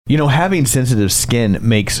You know, having sensitive skin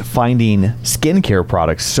makes finding skincare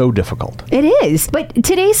products so difficult. It is, but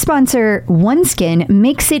today's sponsor, OneSkin,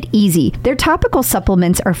 makes it easy. Their topical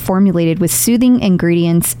supplements are formulated with soothing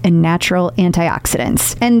ingredients and natural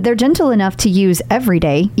antioxidants, and they're gentle enough to use every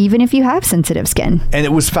day, even if you have sensitive skin. And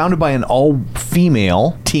it was founded by an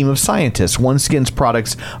all-female team of scientists. OneSkin's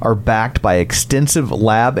products are backed by extensive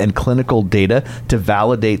lab and clinical data to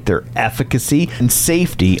validate their efficacy and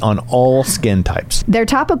safety on all skin types. Their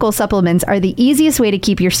topical supplements are the easiest way to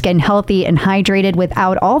keep your skin healthy and hydrated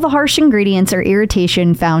without all the harsh ingredients or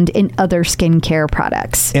irritation found in other skincare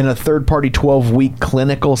products. In a third-party 12-week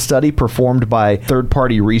clinical study performed by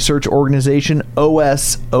third-party research organization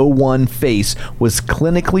OS01 Face was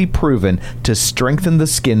clinically proven to strengthen the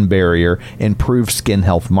skin barrier, improve skin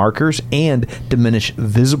health markers, and diminish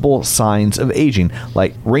visible signs of aging,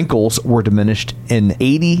 like wrinkles were diminished in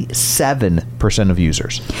 87% of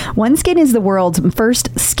users. OneSkin is the world's first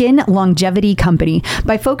skin longevity company.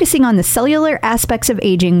 By focusing on the cellular aspects of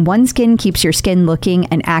aging, OneSkin keeps your skin looking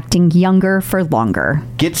and acting younger for longer.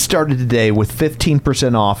 Get started today with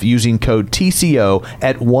 15% off using code TCO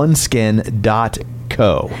at oneskin.co.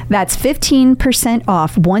 That's 15%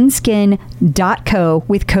 off oneskin.co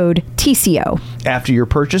with code TCO. After your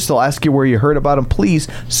purchase, they'll ask you where you heard about them. Please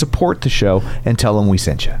support the show and tell them we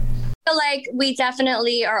sent you. Feel like we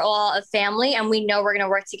definitely are all a family and we know we're going to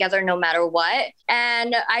work together no matter what.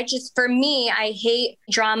 And for me, I hate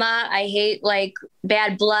drama. I hate like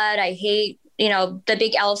bad blood. I hate, the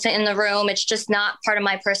big elephant in the room. It's just not part of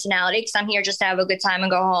my personality because I'm here just to have a good time and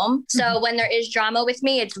go home. So when there is drama with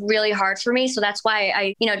me, it's really hard for me. So that's why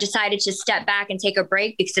I, decided to step back and take a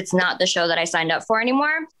break because it's not the show that I signed up for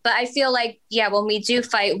anymore. But I feel like, when we do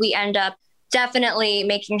fight, we end up definitely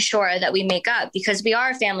making sure that we make up because we are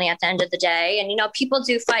a family at the end of the day. And, people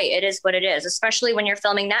do fight. It is what it is, especially when you're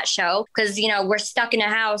filming that show because, we're stuck in a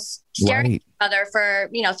house staring at each other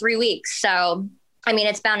for, 3 weeks. So,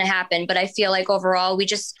 it's bound to happen. But I feel like overall, we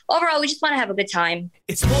just want to have a good time.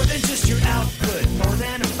 It's more than just your output, more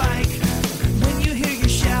than a bike. When you hear your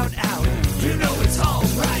shout out, you know it's all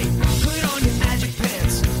right. Put on your magic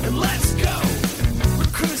pants and let's go.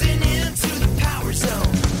 We're cruising into the power zone.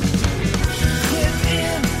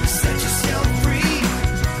 Set yourself free.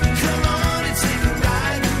 Come on and take a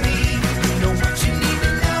ride with me. Know what you need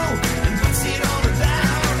to know and what's it all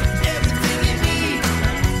about. Everything you need,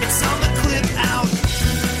 it's on the Clip Out.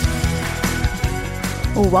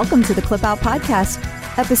 Well, welcome to the Clip Out Podcast,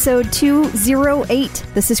 episode 208.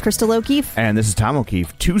 This is Crystal O'Keefe. And this is Tom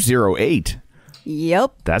O'Keefe, 208.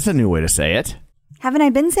 Yep. That's a new way to say it. Haven't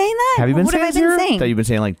I been saying that? Have you been what saying have I zero? been saying? I thought you've been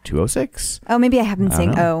saying like 206. Oh, maybe I have been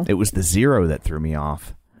saying It was the zero that threw me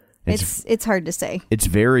off. It's hard to say. It's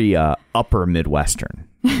very upper Midwestern.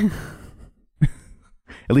 At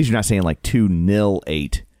least you're not saying like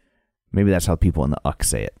 208. Maybe that's how people in the UC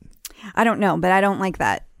say it. I don't know, but I don't like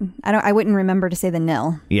that. I wouldn't remember to say the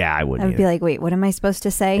nil. Yeah, I wouldn't. I would be like, wait, what am I supposed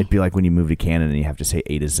to say? It'd be like when you move to Canada and you have to say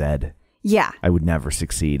A to Z. Yeah. I would never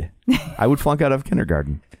succeed. I would flunk out of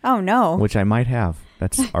kindergarten. Oh, no. Which I might have.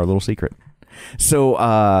 That's our little secret. So,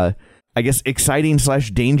 I guess exciting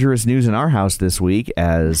 / dangerous news in our house this week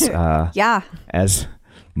as as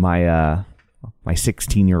my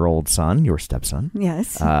 16-year-old son, your stepson.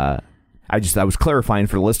 Yes. I was clarifying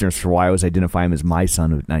for the listeners for why I was identifying him as my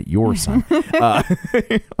son, not your son. Well,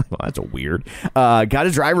 that's a weird. Got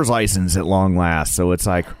his driver's license at long last, so it's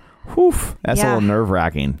like, whew, that's a little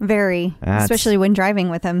nerve-wracking. Very, especially when driving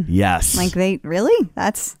with him. Yes. Like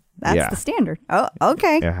that's the standard. Oh,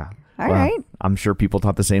 okay. Yeah. All right. I'm sure people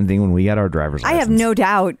thought the same thing when we got our driver's license. I have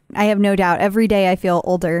no doubt. Every day I feel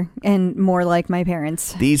older and more like my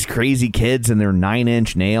parents. These crazy kids and their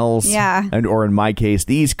 9-inch nails. Yeah. Or in my case,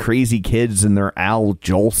 these crazy kids and their Al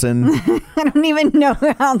Jolson. I don't even know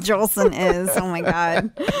who Al Jolson is. Oh, my God.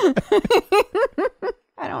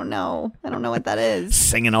 I don't know what that is.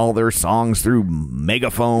 Singing all their songs through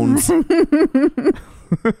megaphones.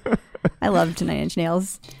 I loved 9 Inch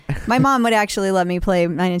Nails. My mom would actually let me play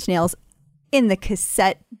 9 Inch Nails in the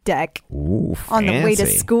cassette deck. Ooh, on the way to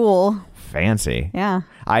school. Fancy. Yeah.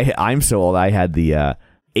 I'm so old. I had the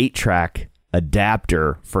 8-track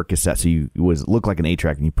adapter for cassette. So you look like an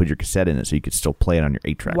 8-track and you put your cassette in it so you could still play it on your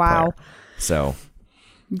 8-track player. So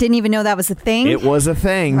didn't even know that was a thing. It was a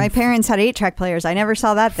thing. My parents had 8-track players. I never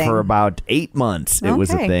saw that thing. For about 8 months, it was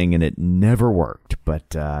a thing, and it never worked.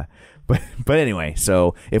 But anyway,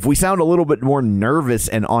 so if we sound a little bit more nervous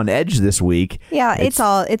and on edge this week, it's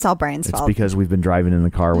all Brian's fault. It's because we've been driving in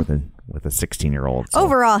the car with a 16-year-old. So.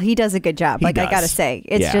 Overall, he does a good job. I gotta say,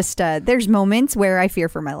 it's just there's moments where I fear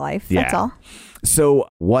for my life. That's all. So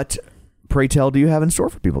what pray tell, do you have in store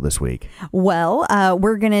for people this week? Well,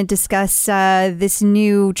 we're going to discuss this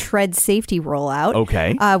new tread safety rollout.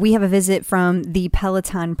 Okay. We have a visit from the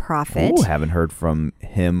Peloton Prophet. Ooh, haven't heard from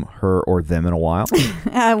him, her, or them in a while.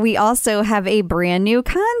 We also have a brand new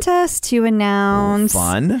contest to announce.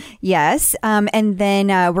 Fun. Yes. And then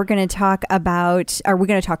we're going to talk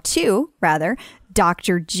to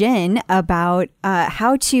Dr. Jen about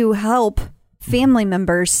how to help family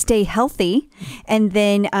members stay healthy. And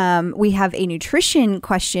then we have a nutrition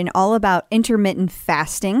question all about intermittent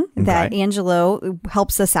fasting that Angelo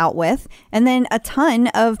helps us out with. And then a ton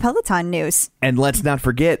of Peloton news. And let's not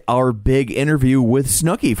forget our big interview with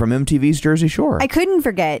Snooki from MTV's Jersey Shore. I couldn't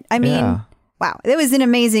forget. I mean, wow, it was an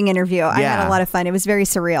amazing interview. I had a lot of fun. It was very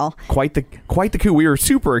surreal. Quite the coup. We were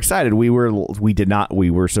super excited. We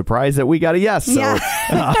were surprised that we got a yes. So. Yeah.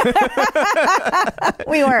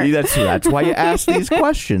 We were. That's why you ask these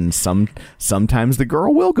questions. Sometimes the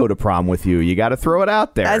girl will go to prom with you. You got to throw it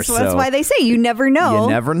out there. That's why they say you never know. You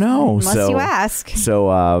never know. Unless you ask.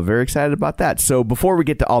 So very excited about that. So before we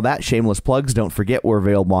get to all that, shameless plugs, don't forget we're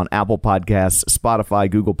available on Apple Podcasts,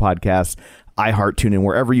 Spotify, Google Podcasts, iHeart, TuneIn,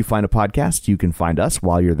 wherever you find a podcast, you can find us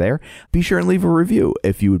while you're there. Be sure and leave a review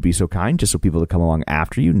if you would be so kind, just so people that come along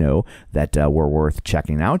after you know that we're worth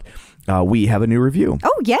checking out. We have a new review.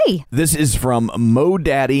 Oh, yay. This is from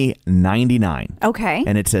MoDaddy99. Okay.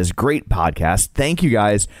 And it says, great podcast. Thank you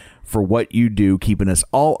guys for what you do, keeping us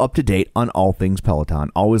all up to date on all things Peloton.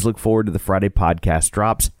 Always look forward to the Friday podcast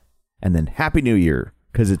drops. And then Happy New Year,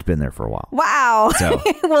 because it's been there for a while. Wow. So,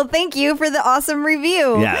 well, thank you for the awesome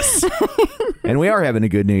review. Yes. And we are having a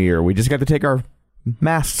good New Year. We just got to take our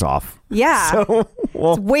masks off. Yeah. So,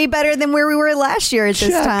 well, it's way better than where we were last year at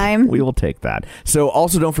this time. We will take that. So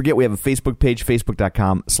also don't forget we have a Facebook page,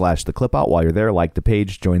 facebook.com/theclipout. While you're there, like the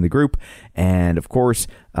page, join the group. And of course,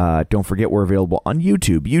 don't forget we're available on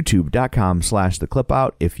YouTube,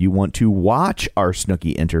 youtube.com/theclipout. If you want to watch our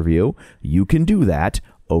Snooki interview, you can do that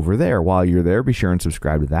over there. While you're there, be sure and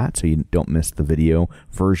subscribe to that so you don't miss the video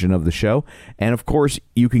version of the show. And of course,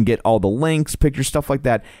 you can get all the links, pictures, stuff like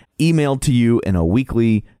that emailed to you in a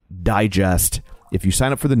weekly digest if you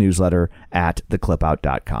sign up for the newsletter at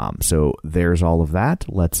theclipout.com. So there's all of that.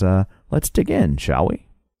 Let's dig in, shall we?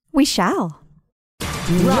 We shall.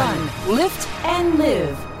 Run, lift, and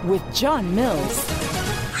live with John Mills.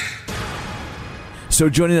 So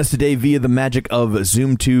joining us today via the magic of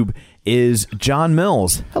ZoomTube is John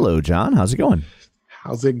Mills. Hello, John. How's it going?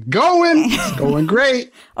 How's it going? It's going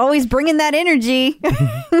great. Always bringing that energy.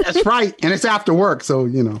 That's right. And it's after work, so,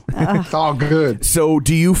 it's all good. So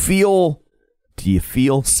do you feel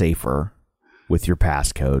safer with your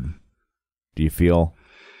passcode? Do you feel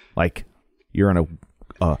like you're in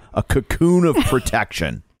a cocoon of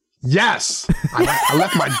protection? Yes. I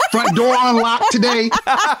left my front door unlocked today.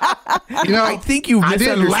 I think you I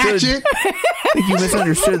didn't latch misunderstood. it. I think you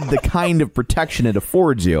misunderstood the kind of protection it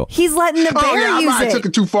affords you. He's letting the bear use I it. took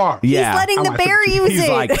it too far. Yeah. He's letting the bear use He's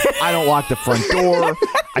it. like, I don't lock the front door.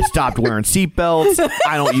 I stopped wearing seatbelts.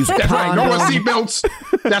 I don't use a That's right. condom. No more seatbelts.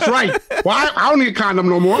 That's right. Well, I don't need a condom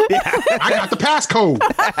no more. I got the passcode.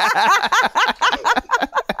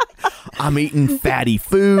 I'm eating fatty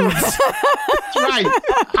foods. That's right.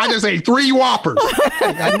 I just ate 3 Whoppers. No,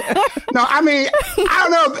 I mean, I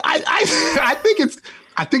don't know. I think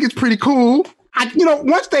it's pretty cool.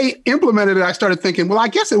 Once they implemented it, I started thinking, well, I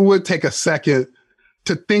guess it would take a second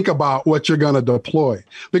to think about what you're going to deploy,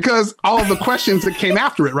 because all of the questions that came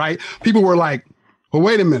after it, right? People were like, well,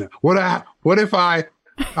 wait a minute. What if I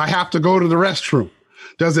have to go to the restroom?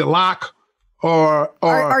 Does it lock? Or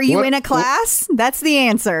are you in a class? That's the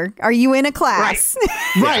answer. Are you in a class?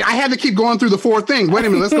 Right. I had to keep going through the 4 things. Wait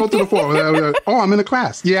a minute. Let's go through the 4. Oh, I'm in a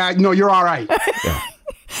class. Yeah. No, you're all right. Yeah.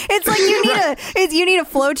 It's like you need a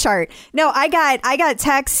flow chart. No, I got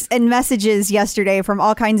texts and messages yesterday from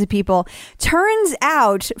all kinds of people. Turns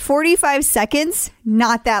out 45 seconds,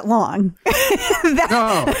 not that long.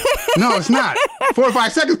 No, it's not. 4 or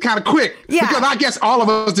 5 seconds kind of quick. Yeah. Because I guess all of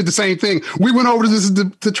us did the same thing. We went over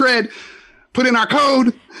to Tread, put in our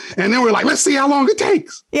code, and then we're like, let's see how long it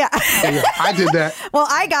takes. Yeah. I did that. Well,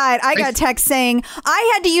 I got text saying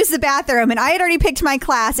I had to use the bathroom and I had already picked my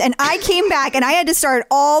class and I came back and I had to start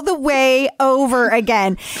all the way over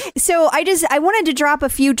again. So I wanted to drop a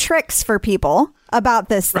few tricks for people about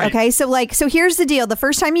this. Right. Okay. So here's the deal. The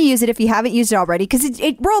first time you use it, if you haven't used it already, because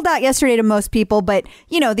it rolled out yesterday to most people, but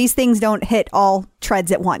these things don't hit all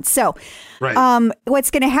treads at once. So right.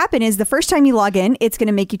 What's going to happen is the first time you log in, it's going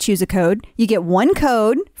to make you choose a code. You get one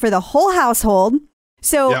code for the whole household.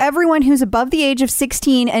 So everyone who's above the age of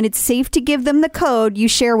 16 and it's safe to give them the code, you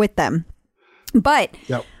share with them. But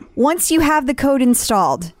once you have the code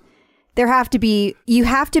installed, you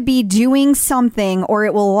have to be doing something or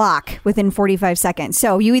it will lock within 45 seconds.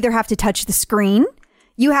 So you either have to touch the screen,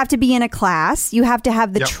 you have to be in a class, you have to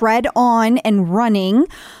have the tread on and running.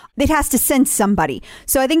 It has to sense somebody.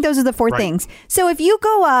 So I think those are the four things. So if you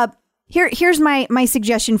go up, here's my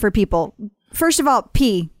suggestion for people. First of all,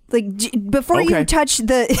 pee. Like before you touch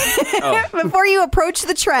the, before you approach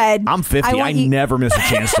the tread. I'm 50. I never miss a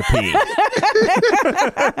chance to pee.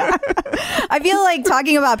 I feel like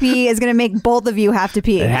talking about pee is going to make both of you have to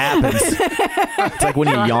pee. It happens. It's like when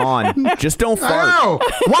you yawn. Just don't fart. Oh,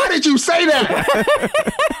 why did you say that?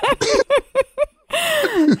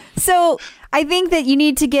 So I think that you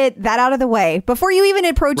need to get that out of the way before you even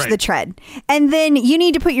approach the tread. And then you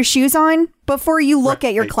need to put your shoes on before you look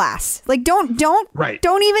at your class. Like don't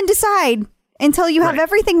even decide until you have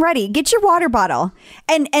everything ready. Get your water bottle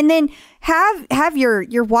and then have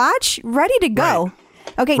your watch ready to go.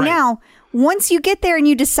 Okay, now once you get there and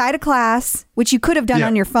you decide a class, which you could have done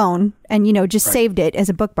on your phone and just saved it as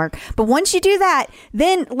a bookmark. But once you do that,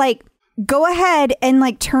 then go ahead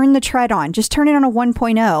and turn the tread on. Just turn it on a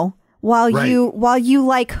 1.0 while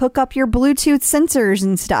you hook up your Bluetooth sensors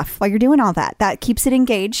and stuff while you're doing all that. That keeps it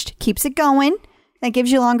engaged, keeps it going. That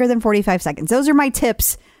gives you longer than 45 seconds. Those are my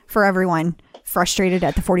tips for everyone frustrated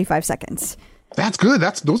at the 45 seconds. That's good.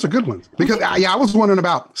 Those are good ones. Because I was wondering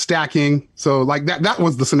about stacking. So that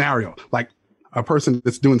was the scenario. Like a person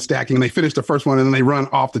that's doing stacking and they finish the first one and then they run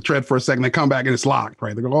off the tread for a second. They come back and it's locked,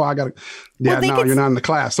 right? They go, I got to, no, you're not in the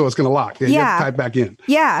class. So it's going to lock. You have to type back in.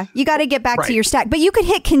 Yeah. You got to get back to your stack, but you could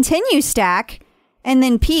hit continue stack and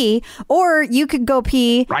then pee, or you could go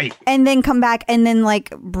pee and then come back and then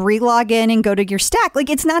re-log in and go to your stack.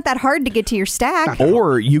 It's not that hard to get to your stack.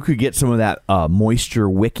 Or you could get some of that moisture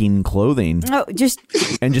wicking clothing. Oh, just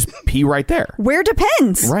pee right there. Where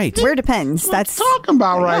depends. Right. Where depends. That's talking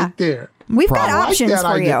about right there. We've got options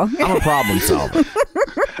for you. I'm a problem solver.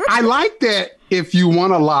 I like that if you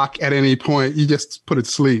want to lock at any point, you just put it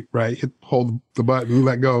to sleep, right? Hold the button,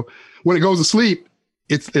 let go. When it goes to sleep,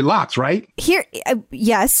 it locks, right?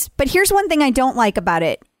 Yes. But here's one thing I don't like about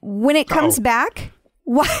it. When it comes back,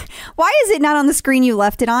 why is it not on the screen you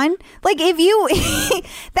left it on? If you,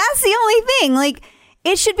 that's the only thing.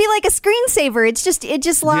 It should be like a screensaver. It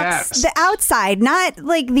just locks the outside, not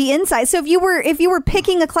the inside. So if you were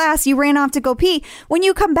picking a class, you ran off to go pee. When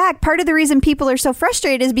you come back, part of the reason people are so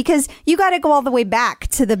frustrated is because you got to go all the way back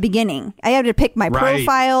to the beginning. I have to pick my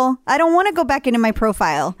profile. I don't want to go back into my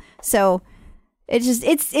profile. So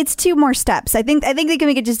it's two more steps. I think they can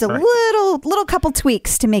make it just a little couple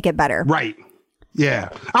tweaks to make it better. Right. Yeah,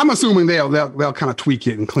 I'm assuming they'll kind of tweak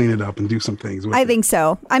it and clean it up and do some things with it. I think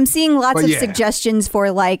so. I'm seeing lots of suggestions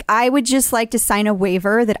for I would just like to sign a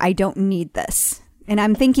waiver that I don't need this. And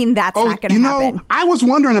I'm thinking that's not going to happen. I was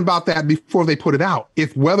wondering about that before they put it out,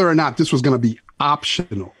 if whether or not this was going to be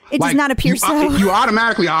optional. It does not appear so. You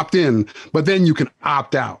automatically opt in, but then you can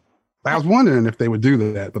opt out. I was wondering if they would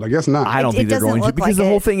do that, but I guess not. I don't think they're going to, because the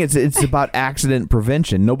whole thing is it's about accident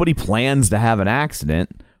prevention. Nobody plans to have an accident.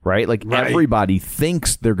 Right? Everybody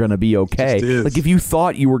thinks they're going to be okay. If you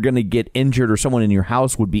thought you were going to get injured or someone in your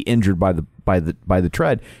house would be injured by the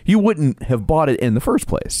tread, you wouldn't have bought it in the first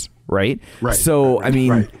place, right? So, I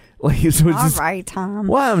mean, so it's all right, Tom.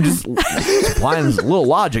 Well, I'm just applying a little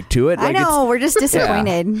logic to it. I know, we're just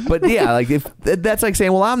disappointed. Yeah. But yeah, if that's like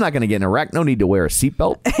saying, well, I'm not going to get in a wreck. No need to wear a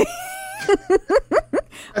seatbelt.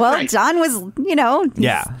 Well, John was,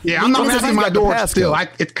 Yeah, I'm not messing my door still.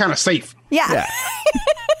 It's kind of safe. Yeah.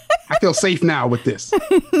 I feel safe now with this.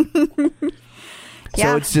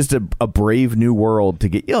 So it's just a brave new world to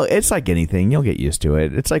get. It's like anything; you'll get used to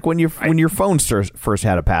it. It's like when your phone first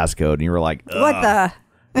had a passcode, and you were like, ugh. "What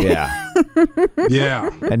the?" Yeah,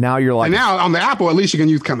 yeah. And now you're like, and now on the Apple, at least you can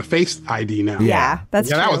use kind of Face ID now. Yeah, that's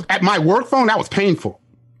true. That was at my work phone. That was painful.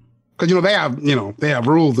 Because they have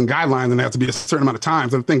rules and guidelines, and they have to be a certain amount of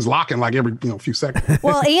times, and things locking every few seconds.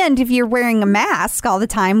 Well, and if you're wearing a mask all the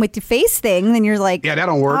time with your face thing, then you're like, that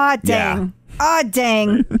don't work. Ah, dang, ah,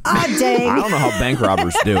 dang, ah, dang. I don't know how bank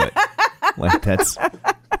robbers do it. That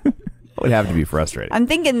would have to be frustrating. I'm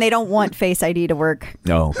thinking they don't want Face ID to work.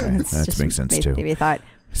 Oh, okay, that makes sense too. Maybe thought.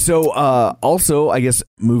 So, also, I guess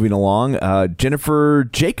moving along, Jennifer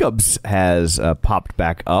Jacobs has popped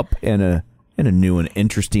back up in a new and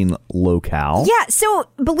interesting locale. Yeah, so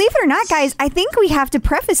believe it or not, guys, I think we have to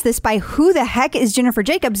preface this by who the heck is Jennifer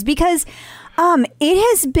Jacobs, because it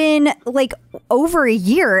has been over a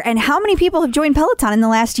year, and how many people have joined Peloton in the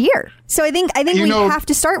last year? So I think we have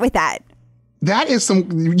to start with that. That is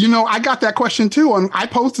I got that question too, and I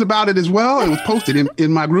posted about it as well. It was posted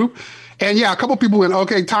in my group, and a couple people went,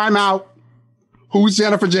 okay, time out. who's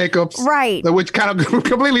Jennifer Jacobs? Right. Which kind of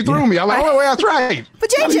completely threw me. I'm like, oh, well, that's right. But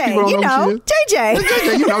JJ, JJ.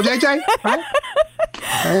 JJ, you know JJ, right?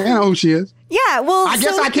 I know who she is. Yeah, well, I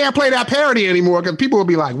guess I can't play that parody anymore because people will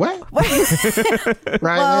be like, what? Right?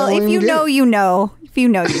 Well, if you know, you know. If you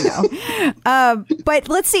know, you know. But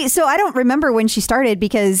let's see. So I don't remember when she started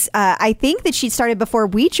because I think that she started before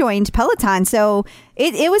we joined Peloton. So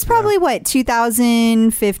it was probably,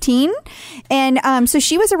 2015? And so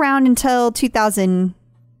she was around until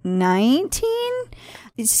 2019.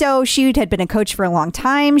 So she had been a coach for a long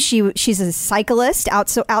time. She's a cyclist,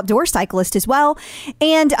 outdoor cyclist as well.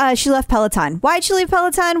 And she left Peloton. Why'd she leave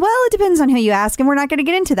Peloton? Well, it depends on who you ask, and we're not going to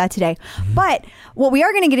get into that today. But what we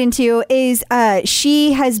are going to get into is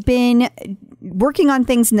she has been working on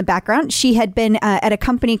things in the background. She had been at a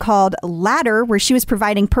company called Ladder, where she was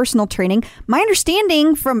providing personal training. My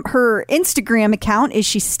understanding from her Instagram account is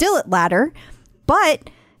she's still at Ladder, but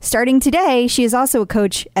starting today, she is also a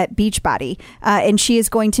coach at Beachbody, and she is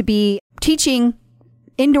going to be teaching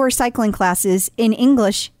indoor cycling classes in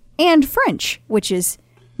English and French, which is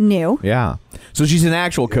new. Yeah. So she's an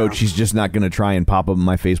actual coach. She's just not going to try and pop up in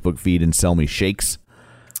my Facebook feed and sell me shakes.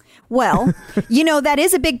 Well, that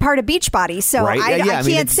is a big part of Beachbody, so right? I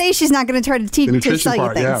can't say she's not going to try to sell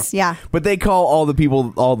you things. Yeah. But they call all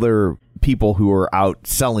their people who are out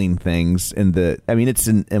selling things it's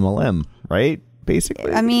an MLM, right?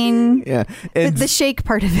 Basically, yeah, the shake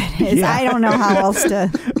part of it is I don't know how else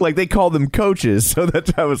to like they call them coaches, so that's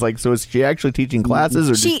why I was like, so is she actually teaching classes,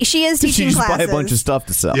 or she is teaching she just classes? Buy a bunch of stuff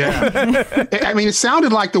to sell? Yeah, it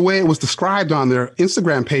sounded like the way it was described on their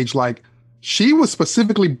Instagram page, like she was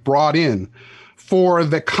specifically brought in for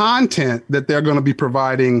the content that they're going to be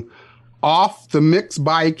providing off the mixed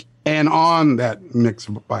bike and on that mixed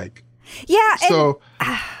bike. Yeah, so.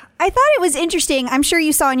 I thought it was interesting. I'm sure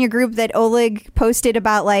you saw in your group that Oleg posted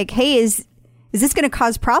about like, hey, is this going to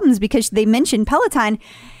cause problems because they mentioned Peloton?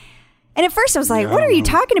 And at first I was like, what are you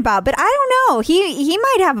talking about? But I don't know. He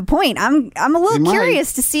might have a point. I'm a little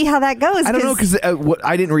curious to see how that goes. I don't know because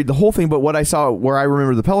I didn't read the whole thing, but what I saw where I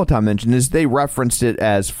remember the Peloton mentioned is they referenced it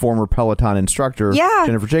as former Peloton instructor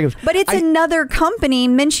Jennifer Jacobs. But it's another company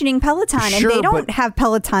mentioning Peloton, and they don't have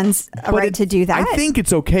Peloton's right to do that. I think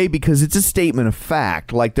it's okay because it's a statement of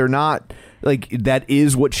fact. Like they're not... Like that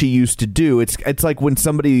is what she used to do. It's like when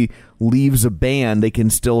somebody leaves a band, they can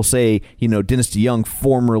still say, Dennis DeYoung,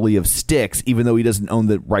 formerly of Styx, even though he doesn't own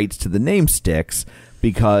the rights to the name Styx,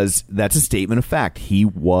 because that's a statement of fact. He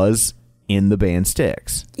was in the band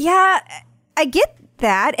Styx. Yeah, I get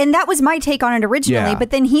that, and that was my take on it originally. But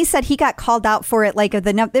then he said he got called out for it. Like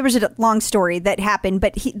there was a long story that happened,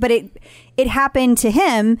 but it happened to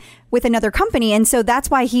him with another company, and so that's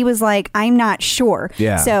why he was like, I'm not sure.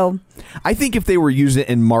 Yeah. So I think if they were using it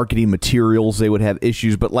in marketing materials, they would have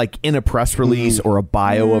issues. But like in a press release or a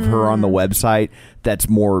bio of her on the website, that's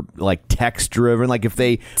more like text driven. Like if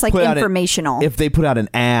it's like informational. If they put out an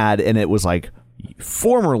ad and it was like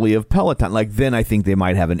formerly of Peloton, like then I think they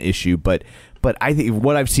might have an issue. But I think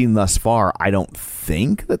what I've seen thus far, I don't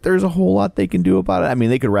think that there's a whole lot they can do about it. I mean,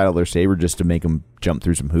 they could rattle their saber just to make them jump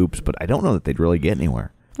through some hoops, but I don't know that they'd really get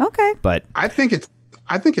anywhere. Okay. But I think it's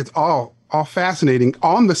all fascinating.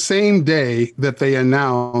 On the same day that they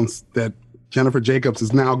announced that Jennifer Jacobs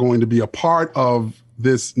is now going to be a part of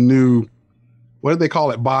this new, what do they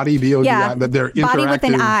call it? Body, B-O-D-I, that they're interactive. Body with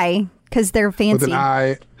an I, because they're fancy. With an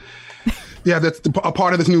I. Yeah, that's a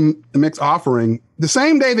part of this new mix offering. The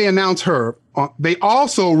same day they announced her, they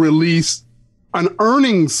also released an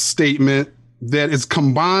earnings statement that is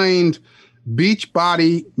combined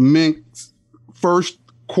Beachbody Mix first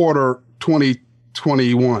quarter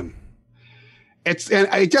 2021. And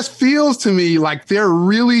it just feels to me like they're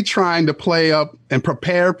really trying to play up and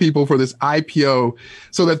prepare people for this IPO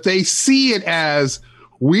so that they see it as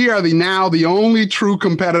we are now the only true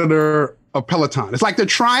competitor of Peloton. It's like they're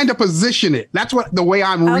trying to position it. That's the way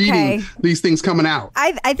I'm reading these things coming out.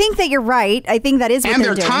 I think that you're right. I think that is what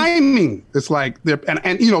they're doing. Timing. It's like and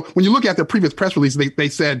when you look at their previous press release, they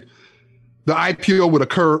said the IPO would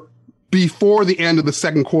occur before the end of the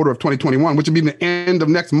second quarter of 2021, which would be the end of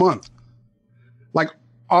next month. Like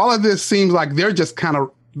all of this seems like they're just kind of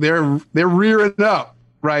they're rearing up,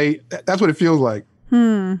 right? That's what it feels like.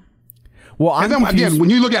 Well, and then again, when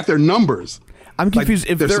you look at their numbers, I'm confused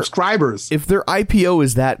if their subscribers. If their IPO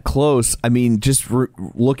is that close, I mean, just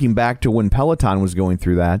looking back to when Peloton was going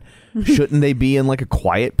through that, shouldn't they be in like a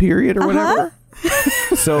quiet period or whatever?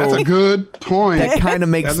 So that's a good point. That kind of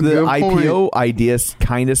makes the IPO idea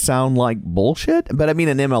kind of sound like bullshit. But I mean,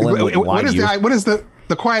 an MLM would lie to you. What is the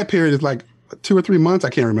quiet period? Is like 2 or 3 months. I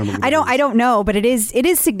can't remember. I don't know, but it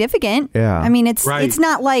is significant. Yeah. I mean, it's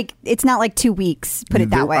not like 2 weeks. Put it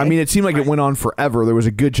that way. I mean, it seemed like it went on forever. There was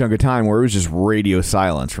a good chunk of time where it was just radio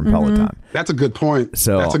silence from Peloton. That's a good point.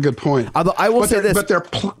 So that's a good point. Although I will say this, but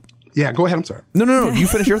yeah. Go ahead. I'm sorry. No. You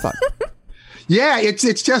finish your thought. Yeah,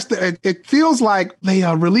 it's just it feels like they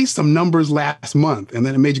released some numbers last month, and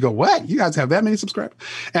then it made you go, "What? You guys have that many subscribers?"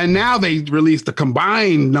 And now they released the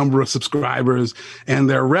combined number of subscribers and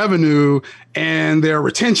their revenue and their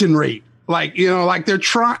retention rate. Like like they're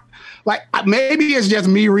trying. Like maybe it's just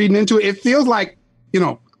me reading into it. It feels like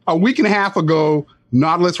a week and a half ago,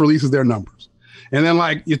 Nautilus releases their numbers, and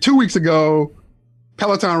then 2 weeks ago,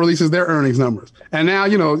 Peloton releases their earnings numbers, and now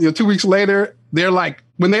 2 weeks later, they're like.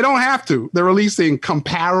 When they don't have to, they're releasing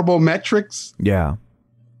comparable metrics. Yeah.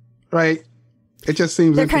 Right. It just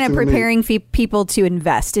seems they're kind of preparing people to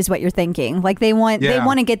invest, is what you're thinking. Like they want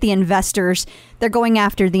to get the investors. They're going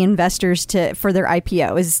after the investors for their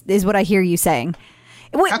IPO. Is what I hear you saying.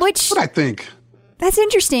 That's what I think. That's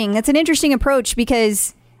interesting. That's an interesting approach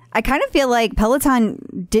because I kind of feel like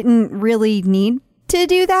Peloton didn't really need to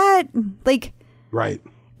do that. Right.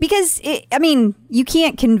 Because, you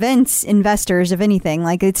can't convince investors of anything.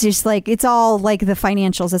 It's just it's all the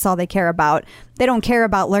financials. That's all they care about. They don't care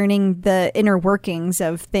about learning the inner workings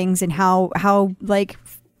of things and how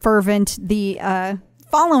fervent the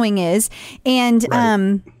following is. And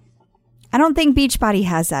I don't think Beachbody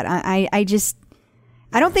has that. I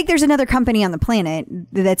don't think there's another company on the planet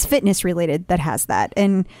that's fitness related that has that.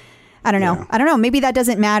 And I don't know. Yeah. I don't know. Maybe that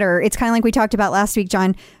doesn't matter. It's kind of like we talked about last week,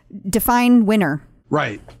 John. Define winner.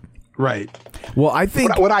 Right. Well, I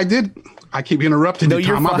think what I did. I keep interrupting you,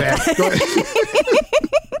 Tom. My bad. Go ahead.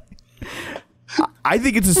 I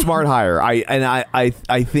think it's a smart hire. I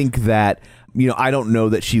think that I don't know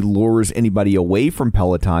that she lures anybody away from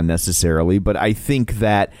Peloton necessarily, but I think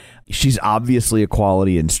that she's obviously a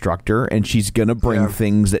quality instructor and she's going to bring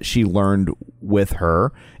things that she learned with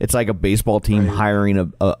her. It's like a baseball team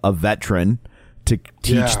hiring a veteran to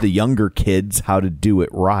teach the younger kids how to do it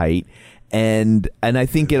right. And I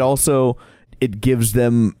think it gives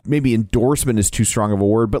them, maybe endorsement is too strong of a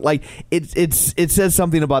word, but it says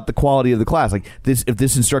something about the quality of the class. If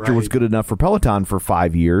this instructor was good enough for Peloton for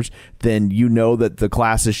 5 years, then that the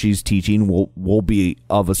classes she's teaching will be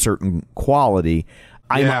of a certain quality.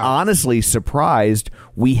 I'm honestly surprised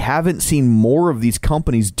we haven't seen more of these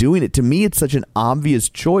companies doing it. To me, it's such an obvious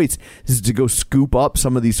choice is to go scoop up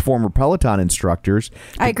some of these former Peloton instructors.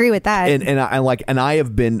 I agree with that. And I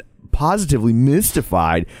have been positively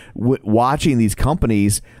mystified watching these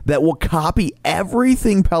companies that will copy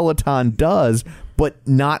everything Peloton does but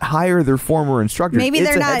not hire their former instructors. Maybe it's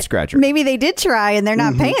they're not. Head scratcher. Maybe they did try and they're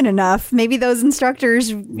not paying enough. Maybe those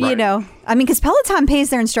instructors, because Peloton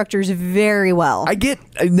pays their instructors very well. I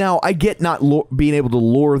get not being able to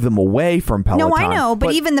lure them away from Peloton. No, I know,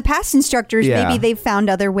 but even the past instructors, maybe they've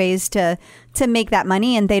found other ways to make that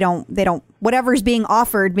money, and they don't. Whatever's being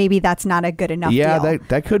offered, maybe that's not a good enough deal. Yeah,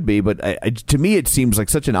 that could be, but to me, it seems like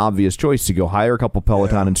such an obvious choice to go hire a couple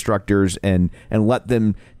Peloton instructors and let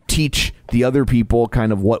them teach the other people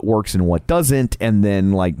kind of what works and what doesn't, and then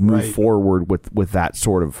move forward with that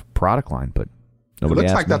sort of product line. But nobody. It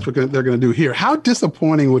looks like that's what they're going to do here. How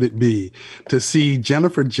disappointing would it be to see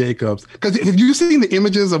Jennifer Jacobs? Because have you seen the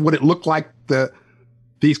images of what it looked like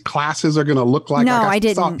these classes are going to look like? No, I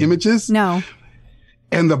didn't. Saw images. No.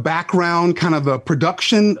 And the background, kind of the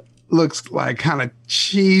production looks kind of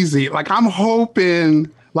cheesy. I'm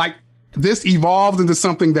hoping this evolved into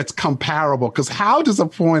something that's comparable, because how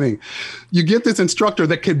disappointing. You get this instructor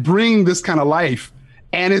that could bring this kind of life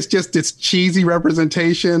and it's just this cheesy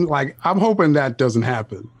representation. I'm hoping that doesn't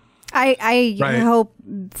happen. I hope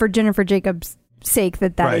for Jennifer Jacobs' sake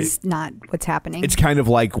that is not what's happening. It's kind of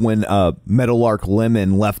like when Meadowlark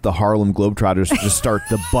Lemon left the Harlem Globetrotters to start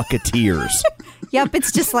the Bucketeers. Yep,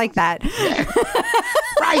 it's just like that.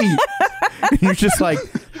 Right. You're just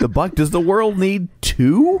does the world need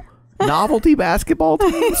two novelty basketball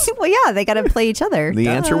teams? Well, yeah, they got to play each other. The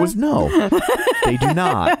answer was no. They do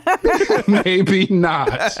not. Maybe not.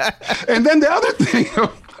 And then the other thing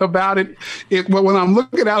about it, when I'm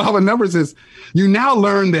looking at all the numbers, is you now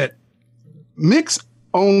learn that Mix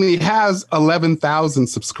only has 11,000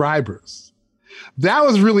 subscribers. That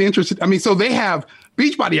was really interesting. So they have,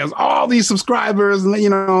 Beachbody has all these subscribers and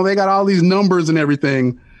they got all these numbers and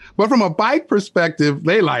everything. But from a bike perspective,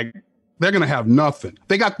 they're going to have nothing.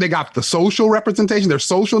 They got the social representation. Their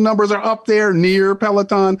social numbers are up there near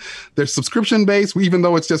Peloton. Their subscription base, even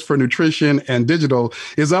though it's just for nutrition and digital,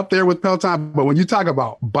 is up there with Peloton. But when you talk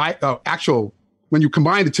about when you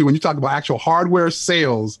combine the two, when you talk about actual hardware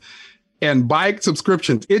sales and bike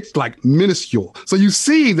subscriptions, it's like minuscule. So you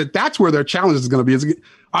see that's where their challenge is going to be.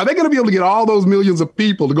 Are they going to be able to get all those millions of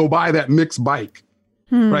people to go buy that mixed bike?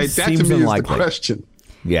 Right. That Seems to me unlikely. is the question.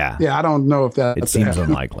 Yeah. Yeah, I don't know if that. It seems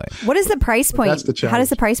unlikely. What is the price point? That's the challenge. How does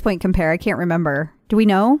the price point compare? I can't remember. Do we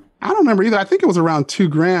know? I don't remember either. I think it was around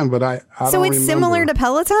 $2,000, but I So don't it's remember. similar to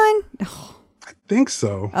Peloton? I think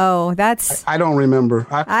so. Oh, that's I don't remember.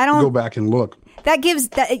 I don't- go back and look. that gives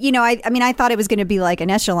that, I mean, I thought it was going to be like an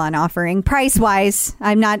Echelon offering price wise.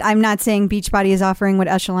 I'm not saying Beachbody is offering what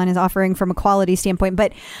Echelon is offering from a quality standpoint,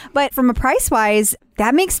 but from a price wise,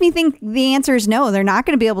 that makes me think the answer is no. They're not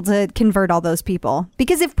going to be able to convert all those people,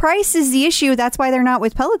 because if price is the issue, that's why they're not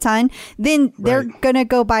with Peloton. Then they're going to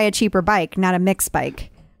go buy a cheaper bike, not a mixed bike.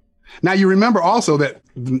 Now you remember also that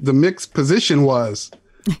the mixed position was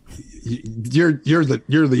you're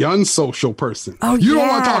the unsocial person. Oh, you don't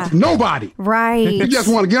want to yeah. talk to nobody. Right. You just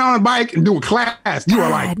want to get on a bike and do a class. You are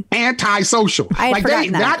like anti-social. I had Like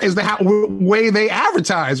forgotten that. that is the way they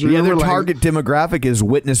advertise. Yeah, Remember, their like, target demographic is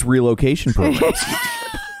witness relocation programs.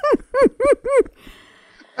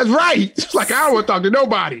 That's right. It's like, I don't want to talk to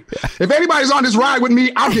nobody. If anybody's on this ride with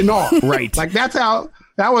me, I'm getting off. Right. Like that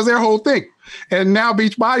was their whole thing. And now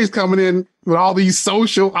Beachbody's coming in with all this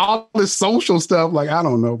social stuff. Like, I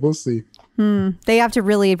don't know. We'll see. They have to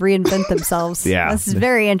really reinvent themselves. Yeah. This is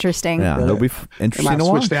very interesting. Yeah, it'll be They interesting might to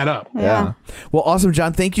watch. switch that up. Yeah. Well, awesome,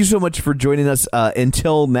 John. Thank you so much for joining us.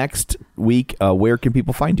 Until next week, where can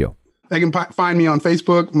people find you? They can find me on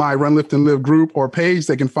Facebook, my Run, Lift, and Live group or page.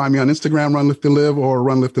 They can find me on Instagram, Run, Lift, and Live, or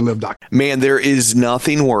runliftandlive.com. Man, there is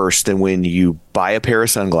nothing worse than when you buy a pair of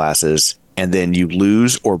sunglasses and then you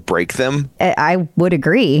lose or break them. I would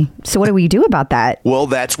agree. So what do we do about that? Well,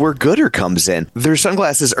 that's where Gooder comes in. Their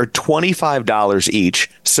sunglasses are $25 each,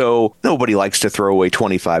 so nobody likes to throw away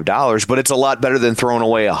 $25, but it's a lot better than throwing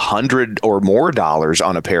away $100 or more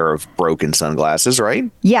on a pair of broken sunglasses, right?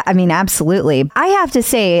 Yeah, I mean, absolutely. I have to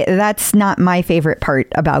say that's not my favorite part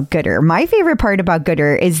about Gooder. My favorite part about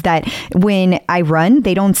Gooder is that when I run,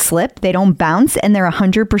 they don't slip, they don't bounce, and they're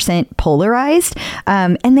 100% polarized.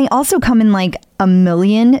 And they also come in like a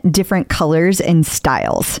million different colors and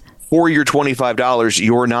styles. For your $25,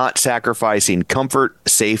 you're not sacrificing comfort,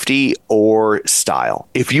 safety, or style.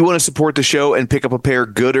 If you want to support the show and pick up a pair,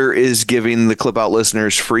 Gooder is giving the Clip Out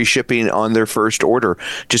listeners free shipping on their first order.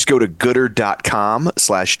 Just go to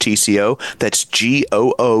gooder.com/TCO. That's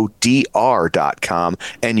GOODR.com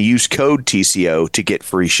and use code TCO to get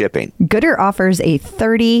free shipping. Gooder offers a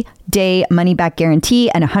 30-day money-back guarantee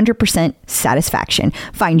and 100% satisfaction.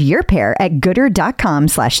 Find your pair at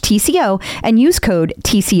gooder.com/TCO and use code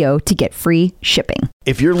TCO to get free shipping.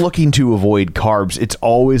 If you're looking to avoid carbs, it's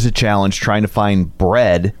always a challenge trying to find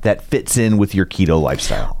bread that fits in with your keto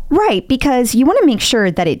lifestyle. Right, because you want to make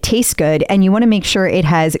sure that it tastes good and you want to make sure it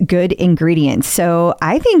has good ingredients. So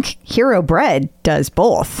I think Hero Bread does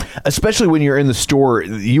both. Especially when you're in the store,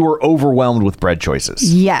 you are overwhelmed with bread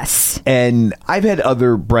choices. Yes. And I've had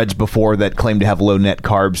other breads before that claim to have low net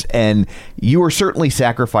carbs, and you are certainly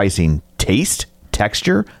sacrificing taste,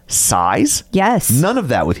 texture, size. Yes. None of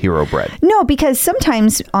that with Hero Bread. No, because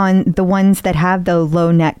sometimes on the ones that have the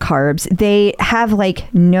low net carbs, they have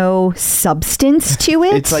like no substance to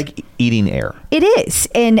it. It's like eating air. It is.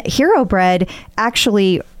 And Hero Bread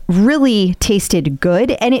actually really tasted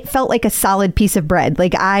good, and it felt like a solid piece of bread.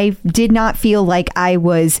 Like I did not feel like I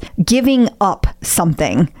was giving up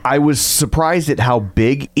something. I was surprised at how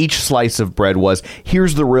big each slice of bread was.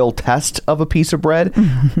 Here's the real test of a piece of bread.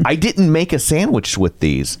 I didn't make a sandwich with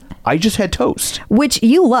these. I just had toast. Which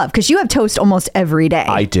you love, because you have toast almost every day.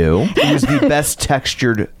 I do. It was the best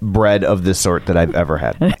textured bread of this sort that I've ever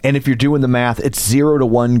had. And if you're doing the math, it's 0 to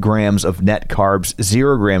 1 grams of net carbs,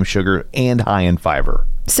 0 gram sugar, and high in fiber.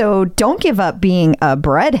 So don't give up being a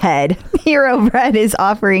breadhead. Hero Bread is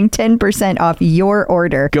offering 10% off your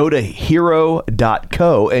order. Go to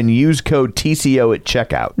hero.co and use code TCO at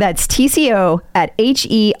checkout. That's TCO at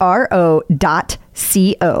HERO.co.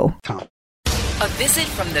 A visit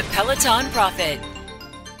from the Peloton Prophet.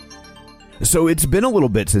 So it's been a little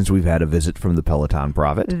bit since we've had a visit from the Peloton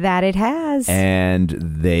Prophet. That it has. And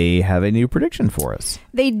they have a new prediction for us.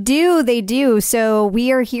 They do. So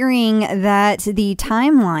we are hearing that the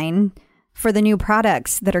timeline for the new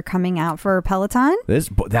products that are coming out for Peloton.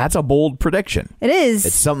 That's a bold prediction. It is.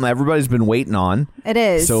 It's something everybody's been waiting on. It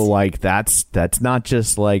is. So like that's not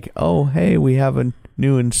just like, oh, hey, we have a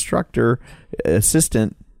new instructor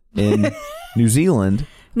assistant in New Zealand.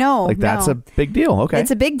 No, that's a big deal. Okay. It's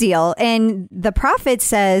a big deal. And the Prophet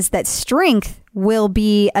says that strength will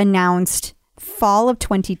be announced fall of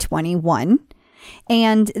 2021,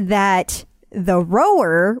 and that The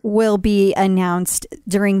rower will be announced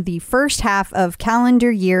during the first half of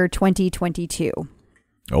calendar year 2022.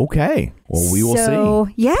 Okay. Well, we will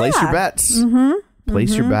see. Yeah. Place your bets.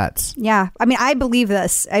 Place your bets. Yeah. I mean, I believe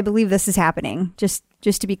this. I believe this is happening. Just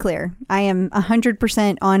to be clear, I am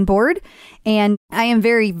 100% on board, and I am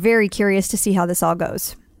very, very curious to see how this all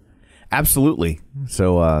goes. Absolutely.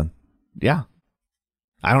 So, yeah.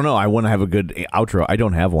 I don't know. I want to have a good outro. I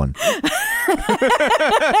don't have one.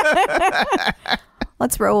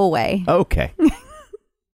 Let's roll away. Okay.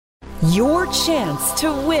 Your chance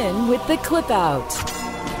to win with the Clip Out.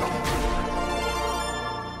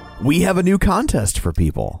 We have a new contest for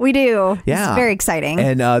people. We do. Yeah. It's very exciting.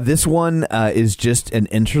 And this one is just an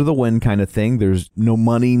enter the win kind of thing. There's no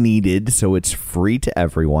money needed, so it's free to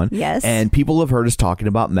everyone. Yes. And people have heard us talking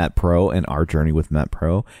about MetPro and our journey with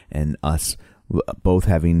MetPro and us both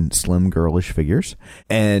having slim, girlish figures.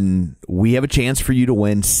 And we have a chance for you to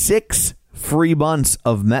win 6 free months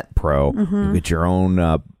of MetPro. You get your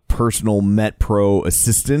own personal MetPro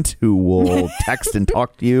assistant who will text and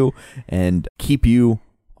talk to you and keep you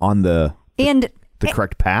on the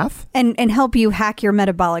correct path and help you hack your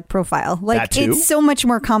metabolic profile. Like, it's so much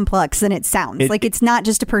more complex than it sounds. It's not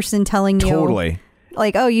just a person telling you totally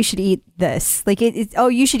like, oh, you should eat this. Like, oh,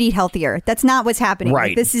 you should eat healthier. That's not what's happening.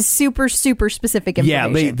 Right. Like, this is super, super specific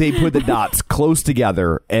information. Yeah, they put the dots close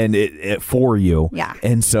together and it for you. Yeah.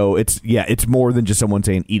 And so it's more than just someone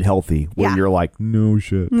saying eat healthy where you're like, no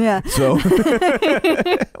shit. Yeah. So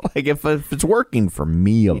like if it's working for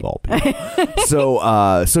me of all people.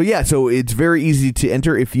 So it's very easy to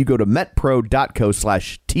enter. If you go to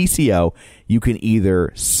metpro.co/TCO, you can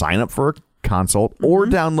either sign up for a consult or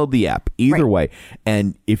download the app. Either way.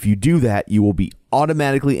 And if you do that, you will be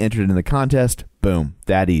automatically entered in the contest. Boom.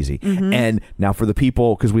 That easy. And now for the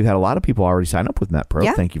people, because we've had a lot of people already sign up with MetPro.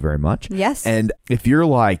 Yeah. Thank you very much. Yes. And if you're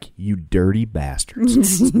like, you dirty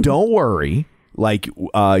bastards, don't worry. Like,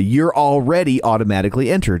 you're already automatically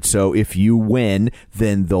entered. So if you win,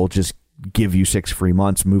 then they'll just give you 6 free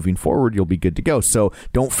months moving forward. You'll be good to go. So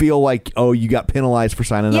don't feel like, oh, you got penalized for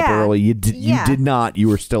signing up early. You did not. You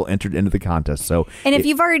were still entered into the contest. So, and if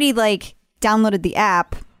you've already like downloaded the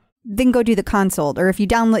app, then go do the consult. Or if you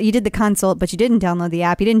did the consult but you didn't download the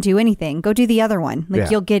app, you didn't do anything, go do the other one.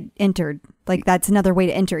 Like, you'll get entered. Like, that's another way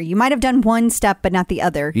to enter. You might have done one step but not the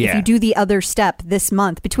other. Yeah. If you do the other step this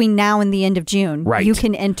month, between now and the end of June, you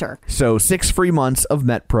can enter. So 6 free months of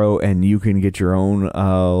MetPro, and you can get your own.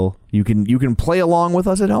 You can play along with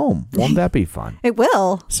us at home. Won't that be fun? It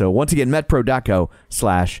will. So once again,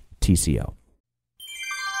 metpro.co/TCO.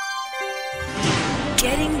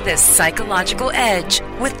 Getting the psychological edge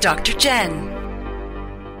with Dr. Jen.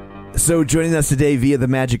 So joining us today via the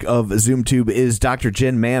magic of ZoomTube is Dr.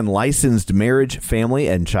 Jen Mann, licensed marriage, family,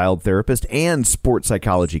 and child therapist and sports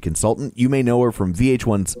psychology consultant. You may know her from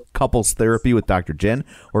VH1's Couples Therapy with Dr. Jen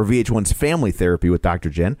or VH1's Family Therapy with Dr.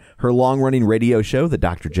 Jen, her long-running radio show, The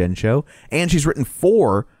Dr. Jen Show, and she's written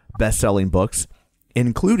 4 best-selling books,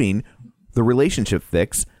 including The Relationship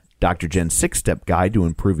Fix, Dr. Jen's 6-Step Guide to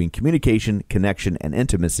Improving Communication, Connection, and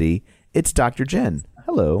Intimacy. It's Dr. Jen.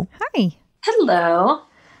 Hello. Hi. Hello.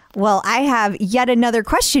 Well, I have yet another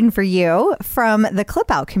question for you from the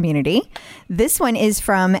Clip Out community. This one is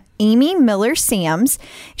from Amy Miller Sams.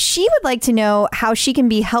 She would like to know how she can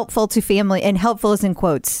be helpful to family, and helpful is in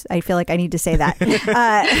quotes. I feel like I need to say that.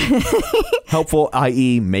 Helpful,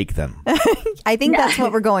 i.e. make them. I think that's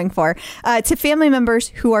what we're going for. To family members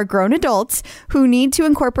who are grown adults who need to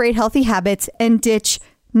incorporate healthy habits and ditch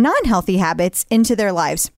non-healthy habits into their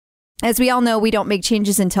lives. As we all know, we don't make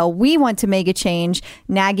changes until we want to make a change.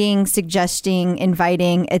 Nagging, suggesting,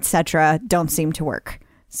 inviting, etc. don't seem to work.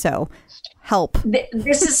 So help.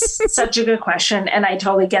 This is such a good question. And I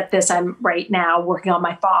totally get this. I'm right now working on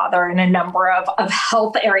my father in a number of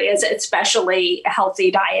health areas, especially healthy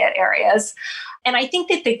diet areas. And I think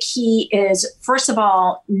that the key is, first of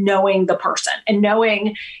all, knowing the person and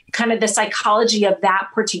knowing kind of the psychology of that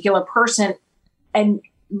particular person and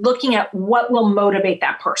looking at what will motivate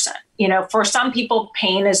that person. You know, for some people,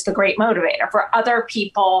 pain is the great motivator. For other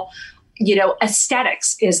people, you know,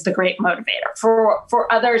 aesthetics is the great motivator. For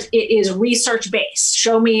others, it is research-based.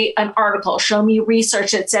 Show me an article, show me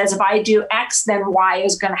research that says if I do X, then Y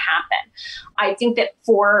is going to happen. I think that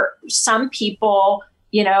for some people,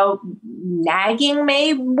 you know, nagging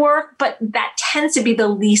may work, but that tends to be the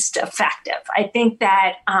least effective. I think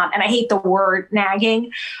that, and I hate the word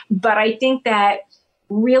nagging, but I think that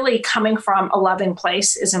really coming from a loving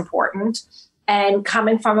place is important. And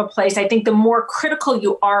coming from a place, I think the more critical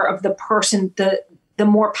you are of the person, the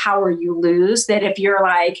more power you lose. That if you're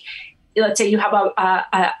like, let's say you have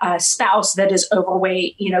a spouse that is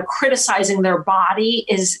overweight, criticizing their body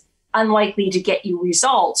is unlikely to get you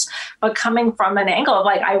results. But coming from an angle of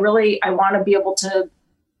like, I want to be able to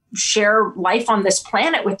share life on this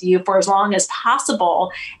planet with you for as long as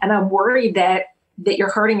possible. And I'm worried that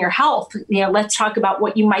you're hurting your health. Let's talk about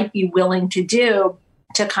what you might be willing to do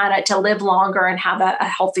to live longer and have a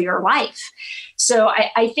healthier life. So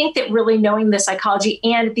I think that really knowing the psychology,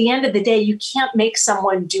 and at the end of the day, you can't make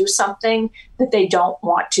someone do something that they don't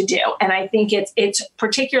want to do. And I think it's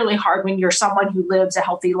particularly hard when you're someone who lives a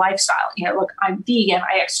healthy lifestyle. Look, I'm vegan.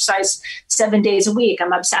 I exercise 7 days a week.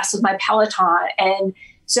 I'm obsessed with my Peloton. And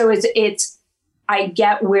so I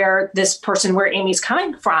get where Amy's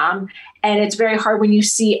coming from. And it's very hard when you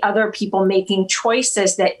see other people making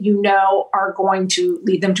choices that are going to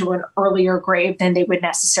lead them to an earlier grave than they would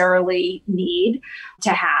necessarily need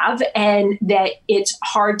to have. And that it's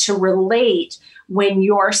hard to relate when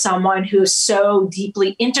you're someone who's so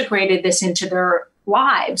deeply integrated this into their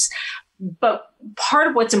lives. But part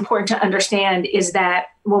of what's important to understand is that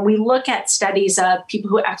when we look at studies of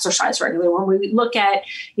people who exercise regularly, when we look at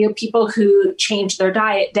people who change their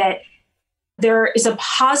diet, that there is a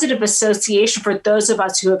positive association for those of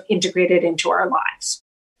us who have integrated into our lives.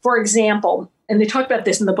 For example, and they talk about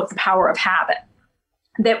this in the book, The Power of Habit,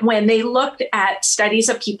 that when they looked at studies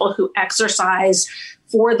of people who exercise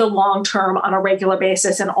for the long term on a regular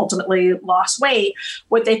basis and ultimately lost weight,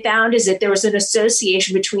 what they found is that there was an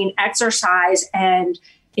association between exercise and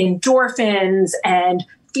endorphins and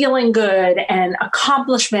feeling good and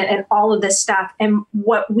accomplishment and all of this stuff. And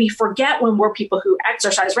what we forget when we're people who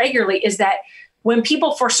exercise regularly is that when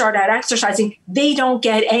people first start out exercising, they don't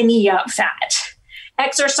get any of that.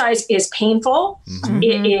 Exercise is painful. Mm-hmm.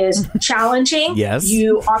 It is challenging. Yes.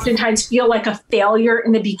 You oftentimes feel like a failure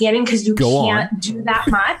in the beginning because you can't do that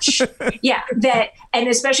much. And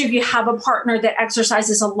especially if you have a partner that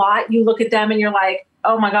exercises a lot, you look at them and you're like,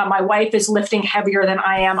 oh my God, my wife is lifting heavier than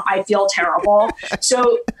I am. I feel terrible.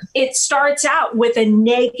 So it starts out with a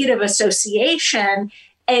negative association,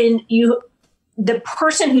 and the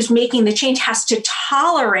person who's making the change has to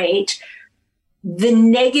tolerate the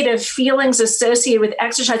negative feelings associated with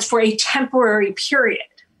exercise for a temporary period.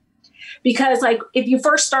 Because if you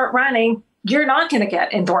first start running, you're not going to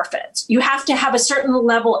get endorphins. You have to have a certain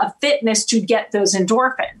level of fitness to get those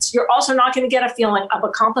endorphins. You're also not going to get a feeling of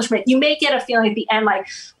accomplishment. You may get a feeling at the end like,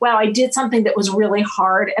 wow, I did something that was really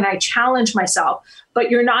hard and I challenged myself, but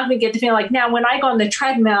you're not going to get the feeling like, now when I go on the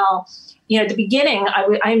treadmill, at the beginning,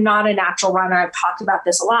 I'm not a natural runner. I've talked about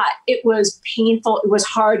this a lot. It was painful. It was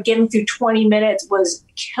hard. Getting through 20 minutes was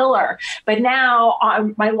killer. But now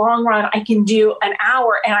on my long run, I can do an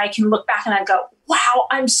hour and I can look back and I go, wow,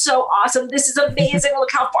 I'm so awesome. This is amazing.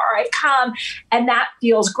 Look how far I've come. And that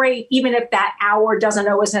feels great, even if that hour doesn't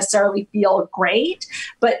always necessarily feel great.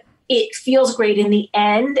 But it feels great in the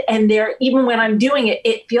end. And even when I'm doing it,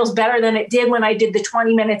 it feels better than it did when I did the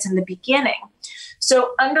 20 minutes in the beginning.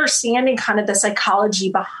 So understanding kind of the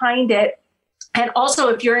psychology behind it. And also,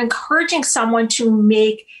 if you're encouraging someone to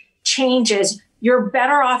make changes, you're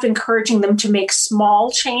better off encouraging them to make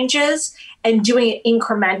small changes and doing it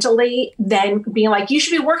incrementally than being like, you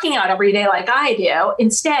should be working out every day like I do.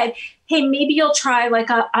 Instead, hey, maybe you'll try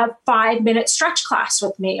like a 5-minute stretch class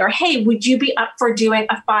with me. Or, hey, would you be up for doing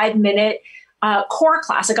a 5-minute core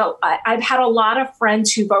class? I've had a lot of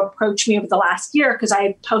friends who've approached me over the last year because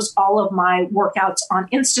I post all of my workouts on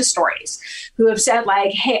Insta stories, who have said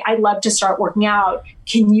like, hey, I'd love to start working out.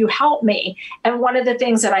 Can you help me? And one of the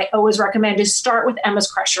things that I always recommend is start with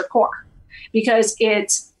Emma's Crush Your Core, because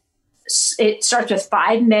it starts with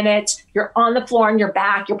 5 minutes. You're on the floor on your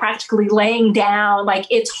back. You're practically laying down. Like,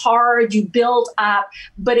 it's hard. You build up,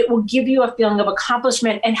 but it will give you a feeling of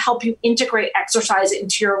accomplishment and help you integrate exercise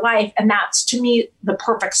into your life. And that's, to me, the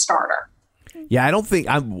perfect starter. Yeah, I don't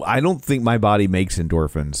think my body makes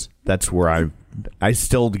endorphins. That's where I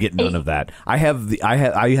still get none of that. I have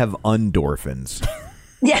endorphins.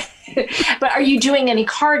 Yeah, but are you doing any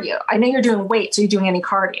cardio? I know you're doing weights. Are you doing any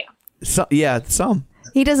cardio? Some.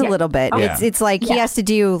 He does a little bit. Yeah. It's like he has to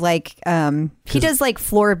do like he does like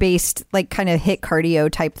floor-based like kind of HIIT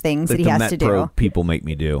cardio type things like that he has to do. Pro people make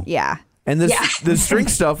me do. Yeah. And the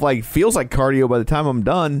strength stuff like feels like cardio by the time I'm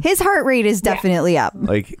done. His heart rate is definitely up.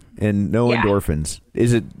 Like, and no endorphins.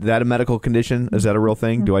 Is that a medical condition? Is that a real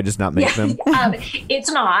thing? Do I just not make them?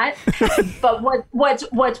 It's not. But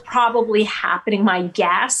what's probably happening, my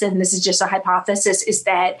guess, and this is just a hypothesis, is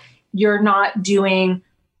that you're not doing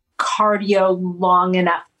cardio long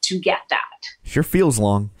enough to get that. Sure feels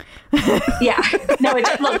long. Yeah. No,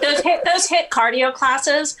 look, those HIIT cardio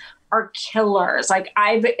classes are killers. Like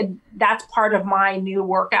that's part of my new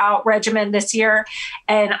workout regimen this year.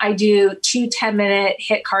 And I do 2 10-minute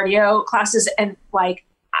HIIT cardio classes. And like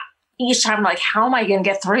each time I'm like, how am I going to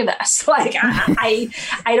get through this? Like, I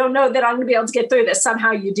don't know that I'm going to be able to get through this.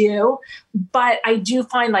 Somehow you do. But I do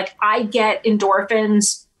find like I get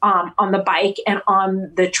endorphins on the bike and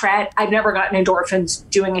on the tread. I've never gotten endorphins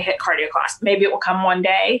doing a HIIT cardio class. Maybe it will come one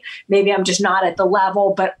day. Maybe I'm just not at the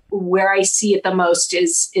level, but where I see it the most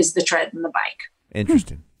is the tread and the bike.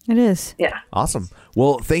 Interesting. It is. Yeah. Awesome.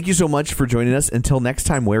 Well, thank you so much for joining us. Until next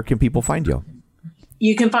time, where can people find you?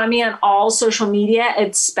 You can find me on all social media,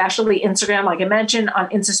 especially Instagram. Like I mentioned, on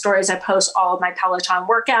Insta Stories, I post all of my Peloton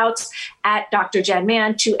workouts at Dr. Jen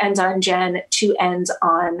Man, 2 ends on Jen, 2 ends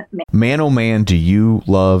on Man. Man, oh man, do you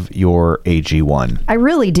love your AG1? I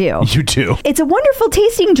really do. You do. It's a wonderful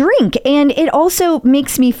tasting drink, and it also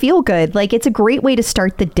makes me feel good. Like, it's a great way to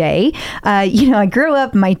start the day. I grew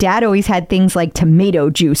up, my dad always had things like tomato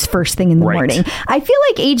juice first thing in the morning. I feel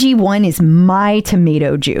like AG1 is my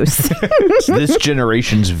tomato juice. This generation's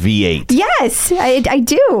V8. Yes, I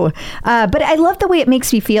do. But I love the way it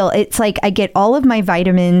makes me feel. It's like I get all of my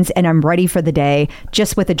vitamins and I'm ready for the day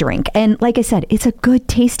just with a drink. And like I said, it's a good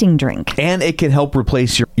tasting drink. And it can help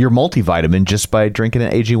replace your multivitamin just by drinking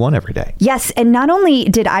an AG1 every day. Yes. And not only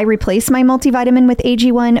did I replace my multivitamin with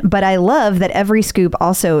AG1, but I love that every scoop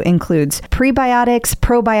also includes prebiotics,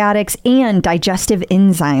 probiotics, and digestive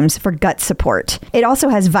enzymes for gut support. It also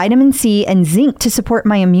has vitamin C and zinc to support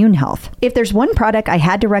my immune health. If there's one product I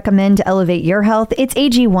had to recommend to elevate your health, it's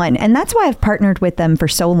AG1, and that's why I've partnered with them for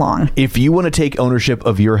so long. If you want to take ownership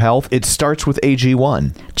of your health, it starts with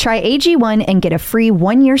AG1. Try AG1 and get a free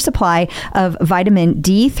 1-year supply of vitamin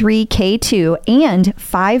D3K2 and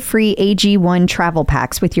 5 free AG1 travel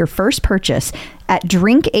packs with your first purchase at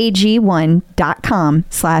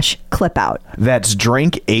drinkag1.com/clipout. That's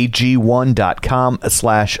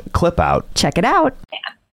drinkag1.com/clipout. Check it out.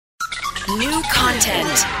 New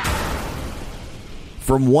content.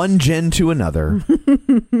 From one gen to another.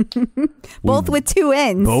 Both with 2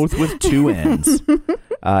 ends. Both with 2 ends.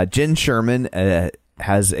 Jen Sherman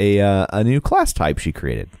has a new class type she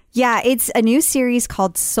created. Yeah, it's a new series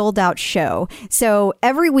called Sold Out Show. So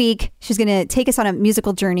every week she's going to take us on a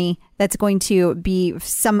musical journey that's going to be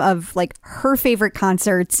some of like her favorite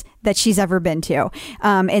concerts that she's ever been to.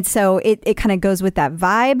 And so it kind of goes with that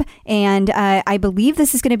vibe. And I believe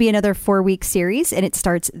this is going to be another 4-week series, and it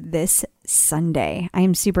starts this Sunday. I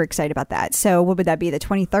am super excited about that. So what would that be? The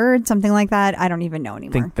 23rd, something like that? I don't even know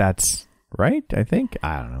anymore. I think that's right. I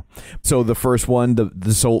don't know. So the first one,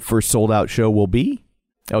 the first sold out show will be?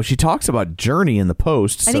 Oh, she talks about Journey in the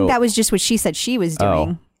post. I think that was just what she said she was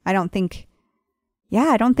doing. I don't think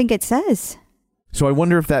it says. So I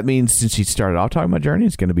wonder if that means since she started off talking about Journey,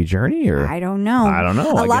 it's going to be Journey, or I don't know.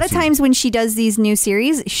 A lot of times when she does these new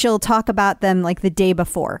series, she'll talk about them like the day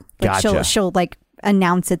before. Like Gotcha. She'll like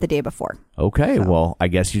announce it the day before. Okay, well, I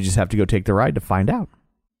guess you just have to go take the ride to find out.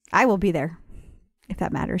 I will be there, if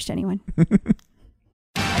that matters to anyone.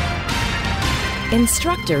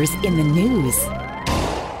 Instructors in the news.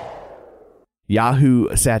 Yahoo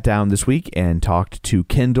sat down this week and talked to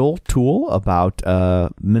Kendall Toole about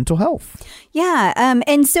mental health. Yeah.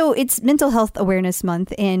 And so it's Mental Health Awareness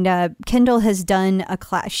Month, and Kendall has done a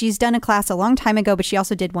class. She's done a class a long time ago, but she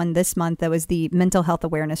also did one this month that was the Mental Health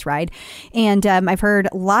Awareness Ride. And I've heard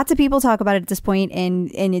lots of people talk about it at this point, and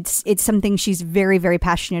it's something she's very, very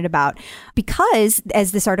passionate about because,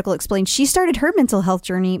 as this article explains, she started her mental health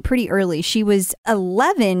journey pretty early. She was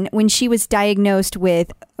 11 when she was diagnosed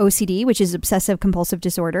with OCD, which is obsessive compulsive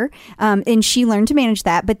disorder. And she learned to manage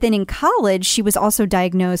that. But then in college, she was also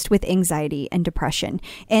diagnosed with anxiety and depression.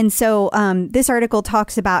 And so this article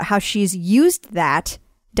talks about how she's used that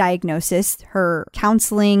diagnosis, her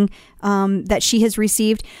counseling that she has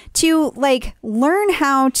received, to like learn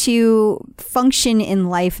how to function in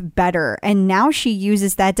life better. And now she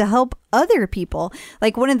uses that to help other people.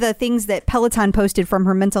 Like one of the things that Peloton posted from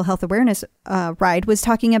her mental health awareness ride was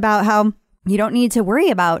talking about how you don't need to worry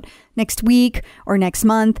about next week or next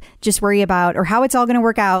month. Just worry about, or how it's all going to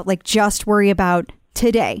work out. Like just worry about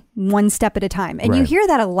today, one step at a time. And you hear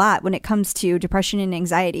that a lot when it comes to depression and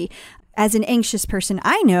anxiety. As an anxious person,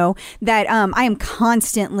 I know that I am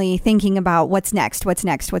constantly thinking about what's next.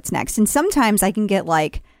 And sometimes I can get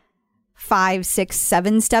like 5, 6,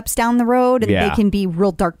 7 steps down the road, and they can be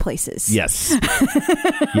real dark places. Yes.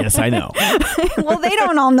 Yes, I know. Well, they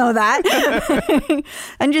don't all know that.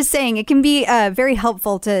 I'm just saying it can be very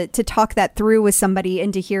helpful to talk that through with somebody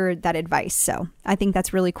and to hear that advice. So I think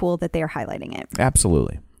that's really cool that they are highlighting it.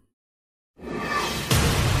 Absolutely.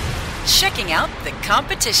 Checking out the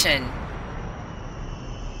competition.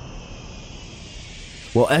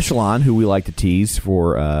 Well, Echelon, who we like to tease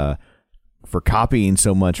for copying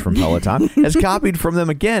so much from Peloton, has copied from them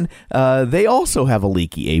again. They also have a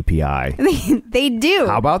leaky API. They do.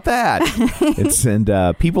 How about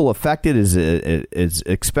that? People affected is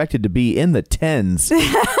expected to be in the tens.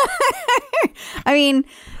 I mean,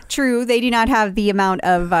 true, they do not have the amount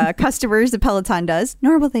of customers that Peloton does,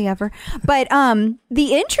 nor will they ever. But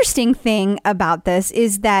the interesting thing about this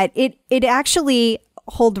is that it actually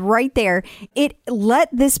hold right there. It let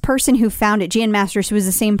this person who found it, Jan Masters, who was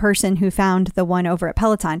the same person who found the one over at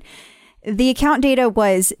Peloton. The account data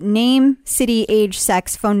was name, city, age,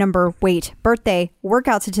 sex, phone number, weight, birthday,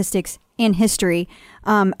 workout statistics, and history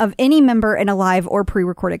of any member in a live or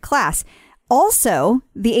pre-recorded class. Also,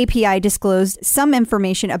 the API disclosed some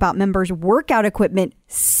information about members' workout equipment,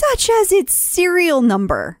 such as its serial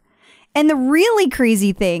number. And the really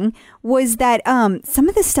crazy thing was that some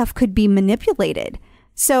of this stuff could be manipulated.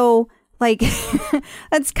 So, like,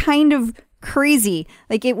 that's kind of crazy.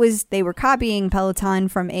 Like, they were copying Peloton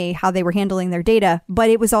from how they were handling their data, but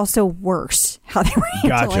it was also worse how they were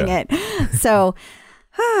handling it. So,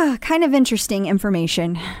 kind of interesting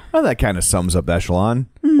information. Well, that kind of sums up Echelon.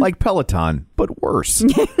 Like Peloton, but worse.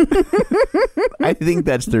 I think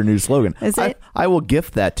that's their new slogan. Is it? I will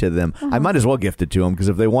gift that to them. I might as well gift it to them because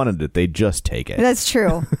if they wanted it, they'd just take it. That's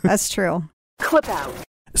true. That's true. Clip out.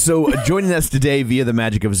 So joining us today via the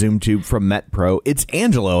magic of ZoomTube from MetPro, it's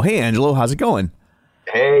Angelo. Hey, Angelo, how's it going?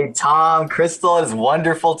 Hey, Tom, Crystal, it's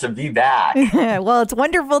wonderful to be back. Well, it's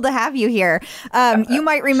wonderful to have you here. You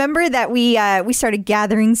might remember that we started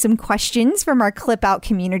gathering some questions from our Clip Out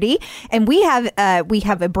community, and we have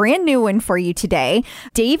a brand new one for you today.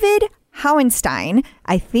 David Howenstein,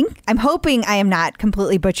 I'm hoping I am not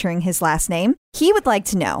completely butchering his last name. He would like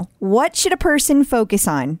to know, what should a person focus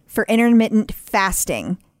on for intermittent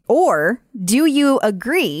fasting? Or do you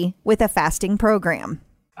agree with a fasting program?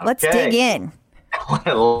 Let's dig in.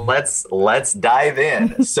 Let's dive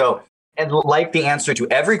in. So, and like the answer to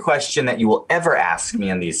every question that you will ever ask me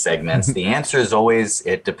in these segments, the answer is always,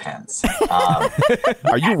 it depends.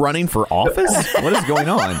 Are you running for office? What is going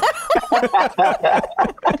on?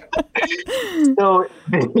 So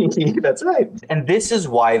that's right. And this is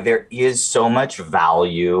why there is so much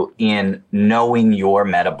value in knowing your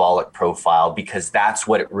metabolic profile, because that's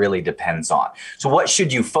what it really depends on. So what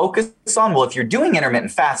should you focus on? Well, if you're doing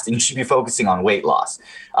intermittent fasting, you should be focusing on weight loss.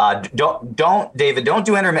 Don't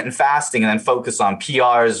do intermittent fasting and then focus on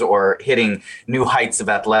PRs or hitting new heights of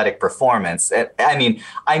athletic performance. I mean,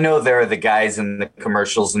 I know there are the guys in the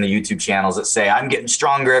commercials and the YouTube channels that say, I'm getting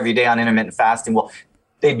stronger every day on intermittent fasting. Well,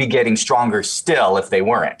 they'd be getting stronger still if they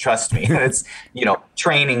weren't. Trust me. It's,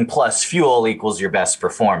 training plus fuel equals your best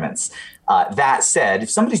performance. That said, if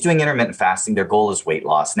somebody's doing intermittent fasting, their goal is weight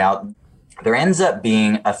loss. Now, there ends up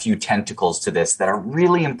being a few tentacles to this that are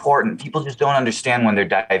really important. People just don't understand when they're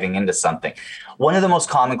diving into something. One of the most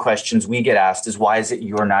common questions we get asked is, why is it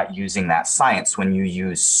you're not using that science when you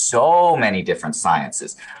use so many different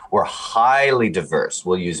sciences? We're highly diverse.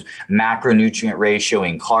 We'll use macronutrient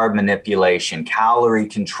ratioing, carb manipulation, calorie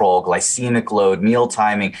control, glycemic load, meal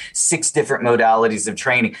timing, 6 different modalities of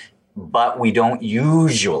training. But we don't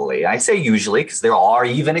usually, I say usually because there are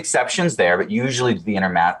even exceptions there, but usually the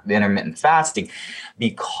intermittent fasting,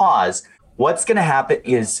 because what's going to happen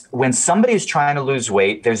is when somebody is trying to lose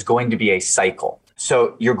weight, there's going to be a cycle.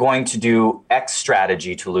 So you're going to do X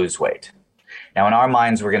strategy to lose weight. Now, in our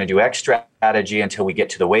minds, we're going to do X strategy until we get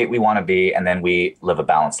to the weight we want to be, and then we live a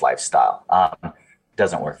balanced lifestyle.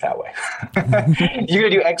 Doesn't work that way. You're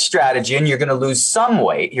going to do X strategy and you're going to lose some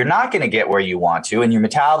weight. You're not going to get where you want to, and your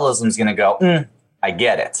metabolism is going to go, I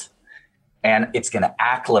get it. And it's going to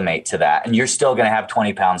acclimate to that. And you're still going to have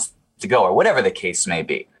 20 pounds to go, or whatever the case may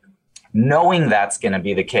be. Knowing that's going to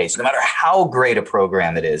be the case, no matter how great a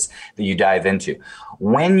program it is that you dive into,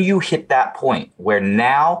 when you hit that point where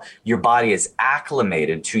now your body is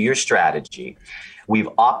acclimated to your strategy, we've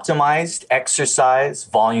optimized exercise,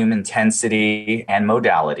 volume, intensity, and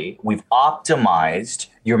modality. We've optimized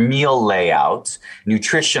your meal layout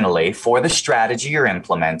nutritionally for the strategy you're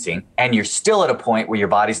implementing, and you're still at a point where your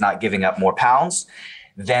body's not giving up more pounds.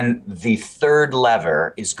 Then the third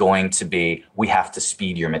lever is going to be, we have to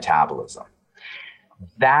speed your metabolism.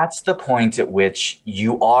 That's the point at which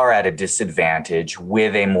you are at a disadvantage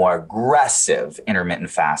with a more aggressive intermittent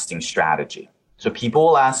fasting strategy. So people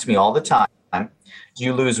will ask me all the time, do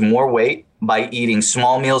you lose more weight by eating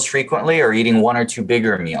small meals frequently or eating 1 or 2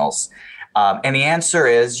 bigger meals? And the answer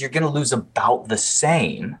is, you're going to lose about the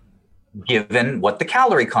same given what the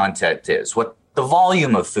calorie content is, what the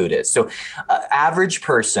volume of food is. So average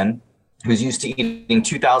person who's used to eating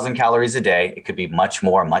 2,000 calories a day, it could be much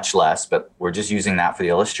more, much less, but we're just using that for the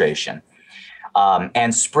illustration,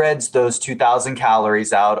 and spreads those 2,000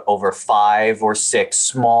 calories out over 5 or 6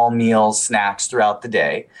 small meals, snacks throughout the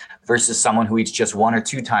day, versus someone who eats just 1 or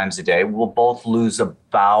 2 times a day, will both lose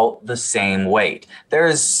about the same weight.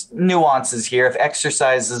 There's nuances here. If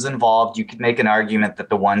exercise is involved, you could make an argument that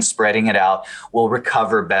the one spreading it out will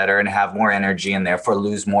recover better and have more energy and therefore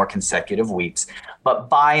lose more consecutive weeks. But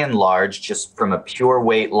by and large, just from a pure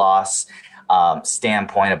weight loss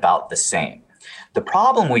standpoint, about the same. The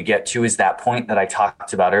problem we get to is that point that I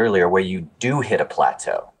talked about earlier, where you do hit a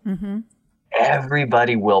plateau. Mm-hmm.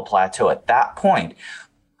 Everybody will plateau at that point.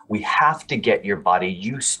 We have to get your body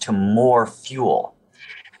used to more fuel.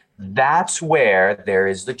 That's where there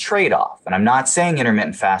is the trade-off. And I'm not saying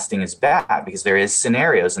intermittent fasting is bad, because there is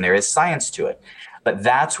scenarios and there is science to it. But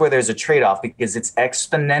that's where there's a trade-off, because it's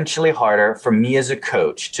exponentially harder for me as a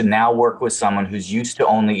coach to now work with someone who's used to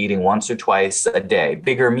only eating once or twice a day,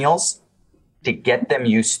 bigger meals, to get them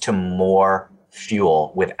used to more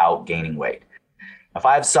fuel without gaining weight. If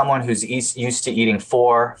I have someone who's used to eating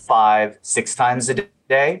 4, 5, 6 times a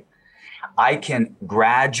day, I can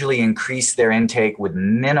gradually increase their intake with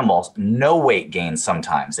minimal, no weight gain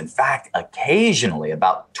sometimes. In fact, occasionally,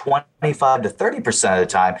 about 25 to 30% of the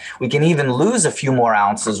time, we can even lose a few more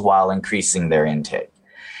ounces while increasing their intake.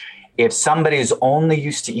 If somebody is only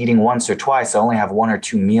used to eating once or twice, I only have 1 or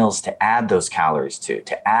 2 meals to add those calories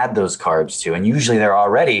to add those carbs to. And usually they're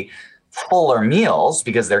already fuller meals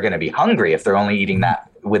because they're going to be hungry if they're only eating that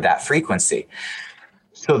with that frequency.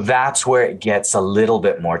 So that's where it gets a little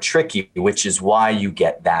bit more tricky, which is why you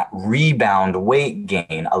get that rebound weight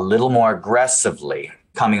gain a little more aggressively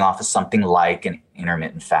coming off of something like an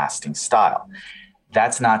intermittent fasting style.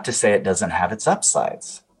 That's not to say it doesn't have its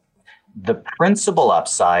upsides. The principal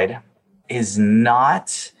upside is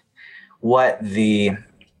not what the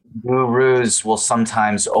gurus will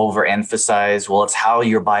sometimes overemphasize. Well, it's how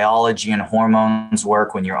your biology and hormones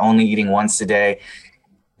work when you're only eating once a day.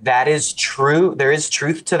 That is true. There is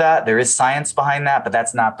truth to that. There is science behind that, but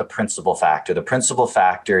that's not the principal factor. The principal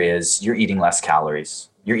factor is you're eating less calories,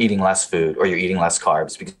 you're eating less food, or you're eating less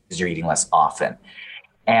carbs because you're eating less often.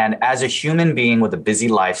 And as a human being with a busy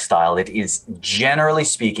lifestyle, it is generally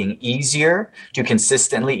speaking easier to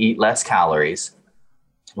consistently eat less calories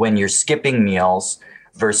when you're skipping meals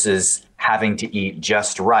versus having to eat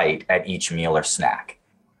just right at each meal or snack.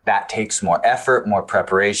 That takes more effort, more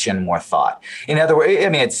preparation, more thought. In other words, I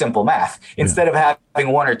mean, it's simple math. Instead of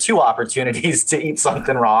having 1 or 2 opportunities to eat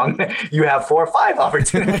something wrong, you have 4 or 5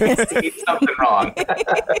 opportunities to eat something wrong.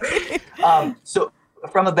 So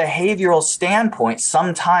from a behavioral standpoint,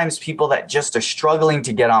 sometimes people that just are struggling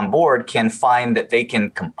to get on board can find that they can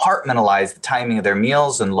compartmentalize the timing of their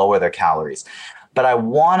meals and lower their calories. But I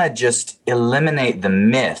want to just eliminate the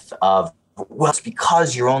myth of, well, it's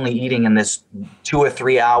because you're only eating in this 2 or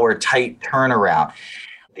 3 hour tight turnaround.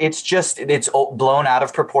 It's blown out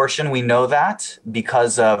of proportion. We know that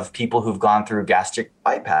because of people who've gone through gastric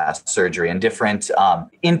bypass surgery and different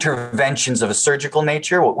interventions of a surgical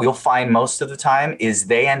nature. What we'll find most of the time is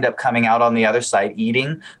they end up coming out on the other side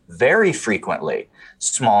eating very frequently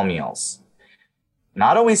small meals.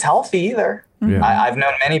 Not always healthy either. Yeah. I've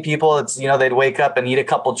known many people, they'd wake up and eat a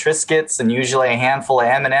couple Triscuits and usually a handful of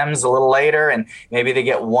M&Ms a little later, and maybe they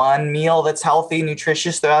get 1 meal that's healthy,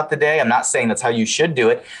 nutritious throughout the day. I'm not saying that's how you should do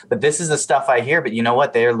it, but this is the stuff I hear. But you know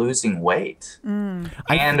what? They're losing weight.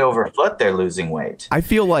 Hand over foot, they're losing weight. I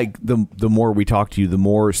feel like the more we talk to you, the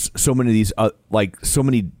more so many of these, so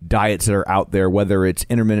many diets that are out there, whether it's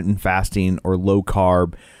intermittent fasting or low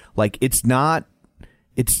carb,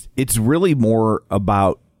 it's really more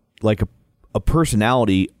about a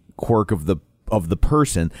personality quirk of the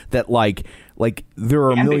person that there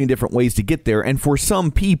are a million different ways to get there. And for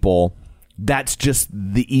some people, that's just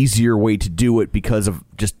the easier way to do it because of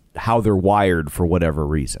just how they're wired for whatever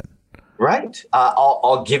reason. Right.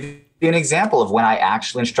 I'll give you an example of when I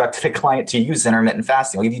actually instructed a client to use intermittent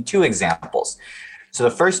fasting. I'll give you 2 examples. So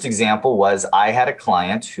the first example was I had a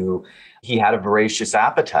client who he had a voracious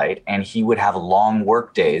appetite, and he would have long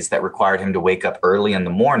work days that required him to wake up early in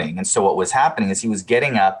the morning. And so what was happening is he was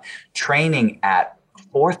getting up, training at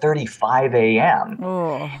 4:35 a.m.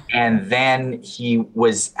 Oh. And then he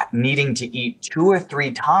was needing to eat 2 or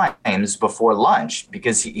 3 times before lunch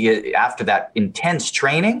because after that intense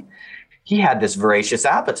training, he had this voracious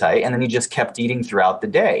appetite, and then he just kept eating throughout the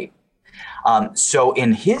day. So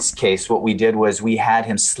in his case, what we did was we had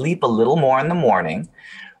him sleep a little more in the morning,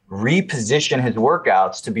 reposition his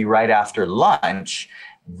workouts to be right after lunch.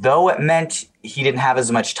 Though it meant he didn't have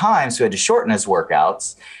as much time, so he had to shorten his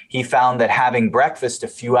workouts, he found that having breakfast a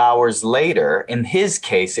few hours later, in his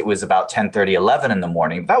case, it was about 10:30, 11 in the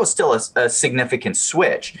morning. That was still a significant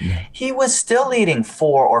switch. He was still eating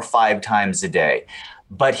 4 or 5 times a day,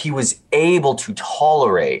 but he was able to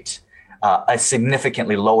tolerate a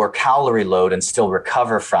significantly lower calorie load and still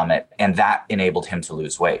recover from it. And that enabled him to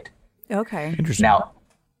lose weight. Okay. Interesting. Now,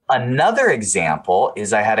 another example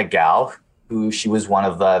is I had a gal who she was one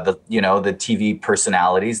of the TV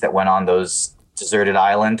personalities that went on those deserted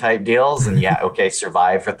island type deals and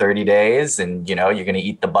survive for 30 days and you're going to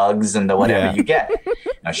eat the bugs and the whatever you get.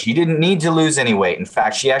 Now, she didn't need to lose any weight. In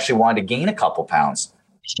fact, she actually wanted to gain a couple pounds.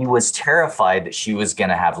 She was terrified that she was going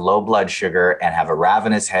to have low blood sugar and have a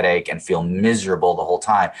ravenous headache and feel miserable the whole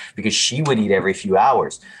time because she would eat every few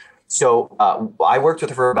hours. So I worked with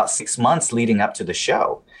her for about 6 months leading up to the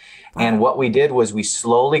show. And what we did was we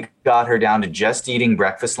slowly got her down to just eating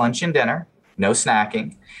breakfast, lunch, and dinner, no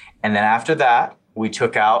snacking. And then after that, we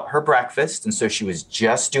took out her breakfast. And so she was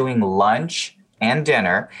just doing lunch and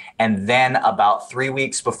dinner. And then about 3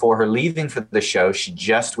 weeks before her leaving for the show, she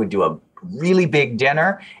just would do a really big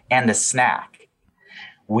dinner and a snack.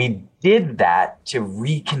 We did that to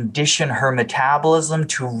recondition her metabolism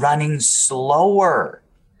to running slower.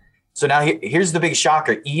 So now here's the big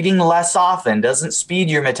shocker. Eating less often doesn't speed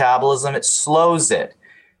your metabolism, it slows it.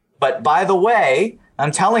 But by the way,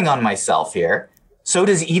 I'm telling on myself here, so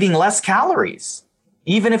does eating less calories.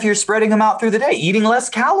 Even if you're spreading them out through the day, eating less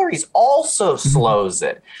calories also slows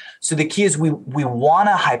it. So the key is we want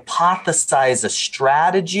to hypothesize a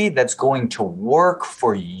strategy that's going to work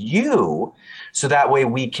for you. So that way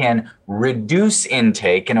we can reduce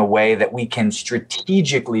intake in a way that we can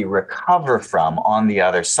strategically recover from on the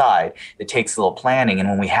other side. It takes a little planning. And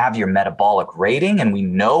when we have your metabolic rating and we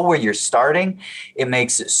know where you're starting, it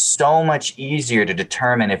makes it so much easier to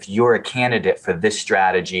determine if you're a candidate for this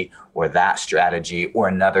strategy or that strategy or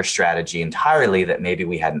another strategy entirely that maybe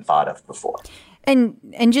we hadn't thought of before. And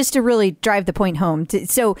just to really drive the point home,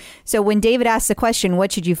 so when David asked the question,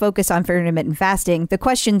 what should you focus on for intermittent fasting? The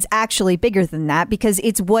question's actually bigger than that because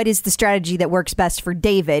it's what is the strategy that works best for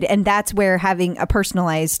David? And that's where having a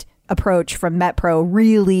personalized approach from MetPro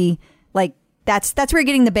really, like, that's where you're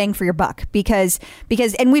getting the bang for your buck because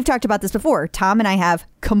and we've talked about this before. Tom and I have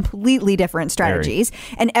completely different strategies,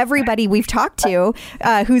 and everybody we've talked to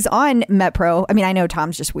who's on MetPro. I mean, I know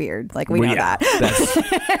Tom's just weird, like we know that.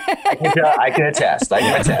 I can attest.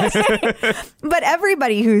 But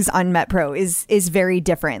everybody who's on MetPro is very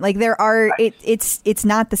different. Like there are, it's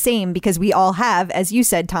not the same because we all have, as you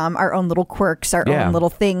said, Tom, our own little quirks, our own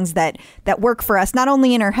little things that work for us, not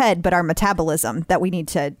only in our head but our metabolism that we need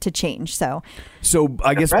to change. So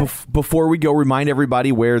I guess before we go, remind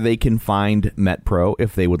everybody where they can find MetPro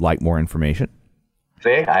if they would like more information.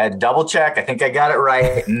 See, I had double check. I think I got it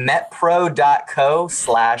right.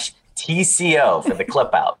 metpro.co/TCO for the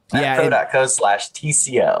clip out.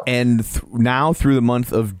 metpro.co/TCO. And now through the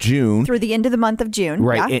month of June. Through the end of the month of June.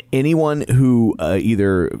 Right. Yeah. Anyone who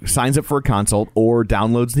either signs up for a consult or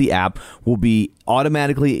downloads the app will be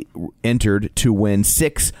automatically entered to win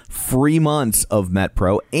 6 free months of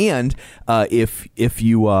MetPro. And if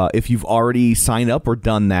you've already signed up or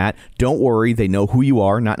done that, don't worry. They know who you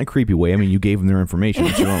are, not in a creepy way. I mean, you gave them their information.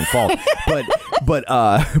 It's your own fault. But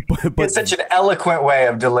it's such an eloquent way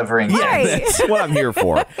of delivering. Yeah, that's what I'm here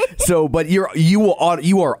for. So, but you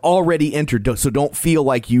are already entered. So don't feel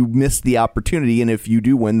like you missed the opportunity. And if you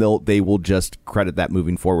do win, they will just credit that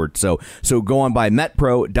moving forward. So go on by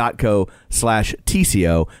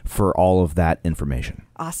metpro.co/TCO for all of that information.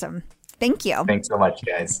 Awesome. Thank you. Thanks so much,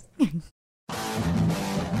 guys.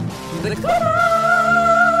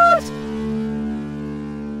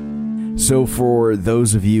 So for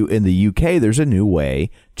those of you in the UK, there's a new way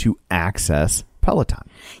to access Peloton.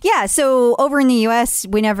 Yeah, so over in the US,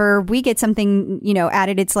 whenever we get something,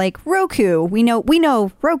 added, it's like Roku. We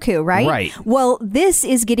know Roku, right? Right. Well, this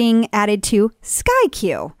is getting added to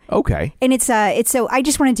SkyQ. Okay. And it's so I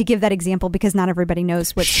just wanted to give that example because not everybody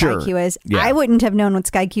knows what SkyQ is. Yeah. I wouldn't have known what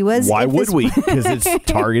SkyQ was. Why would we? Because it's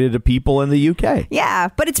targeted to people in the UK. Yeah,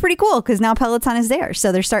 but it's pretty cool because now Peloton is there.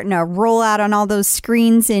 So they're starting to roll out on all those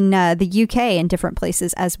screens in the UK and different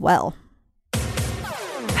places as well.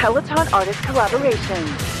 Peloton artist collaborations.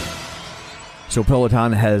 So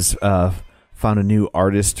Peloton has found a new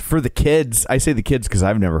artist for the kids. I say the kids because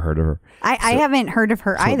I've never heard of her. I haven't heard of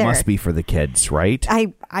her either. It must be for the kids, right?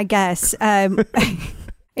 I guess.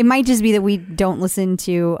 It might just be that we don't listen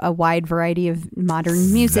to a wide variety of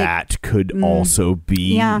modern music. That could also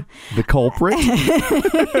be the culprit.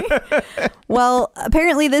 Well,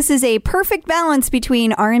 apparently this is a perfect balance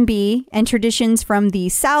between R&B and traditions from the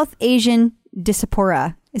South Asian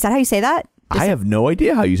diaspora. Is that how you say that? I have no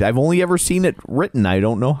idea how you say it. I've only ever seen it written. I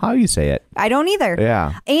don't know how you say it. I don't either.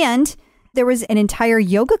 Yeah. And there was an entire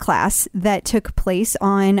yoga class that took place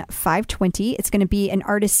on 5/20. It's going to be an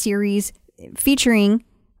artist series featuring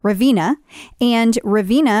Raveena. And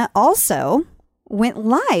Raveena also went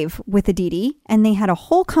live with Aditi, and they had a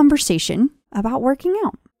whole conversation about working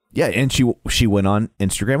out. Yeah, and she went on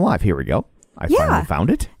Instagram Live. Here we go. I finally found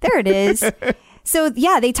it. There it is. So,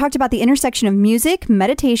 yeah, they talked about the intersection of music,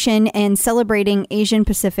 meditation, and celebrating Asian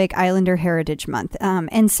Pacific Islander Heritage Month.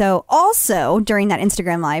 And so also during that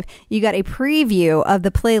Instagram Live, you got a preview of the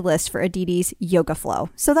playlist for Aditi's Yoga Flow.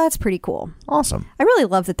 So that's pretty cool. Awesome. I really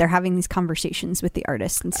love that they're having these conversations with the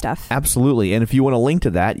artists and stuff. Absolutely. And if you want a link to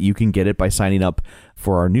that, you can get it by signing up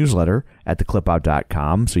for our newsletter at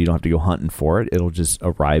theclipout.com. So you don't have to go hunting for it. It'll just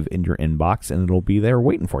arrive in your inbox and it'll be there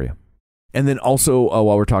waiting for you. And then also,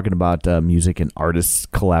 while we're talking about music and artists,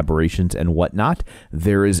 collaborations and whatnot,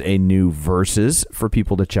 there is a new Versus for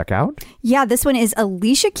people to check out. Yeah, this one is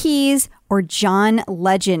Alicia Keys or John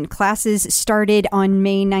Legend. Classes started on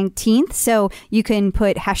May 19th. So you can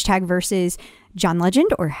put hashtag Versus John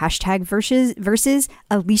Legend or hashtag versus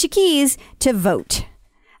Alicia Keys to vote.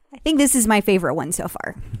 I think this is my favorite one so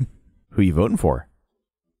far. Who are you voting for?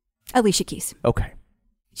 Alicia Keys. Okay.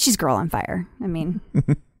 She's girl on fire. I mean...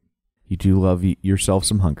 You do love yourself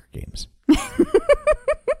some Hunger Games.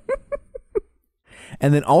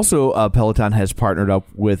 And then also Peloton has partnered up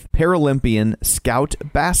with Paralympian Scout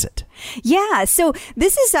Bassett. Yeah, so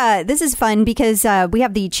this is fun because we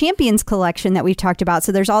have the Champions collection that we've talked about.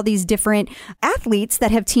 So there's all these different athletes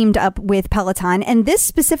that have teamed up with Peloton. And this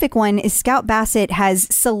specific one is Scout Bassett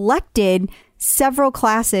has selected several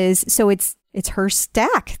classes. So it's her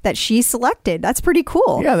stack that she selected. That's pretty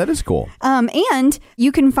cool. Yeah, that is cool. And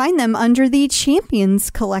you can find them under the Champions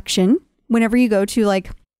collection. Whenever you go to like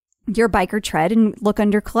your bike or tread and look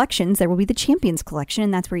under collections, there will be the Champions collection,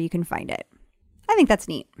 and that's where you can find it. I think that's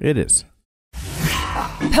neat. It is.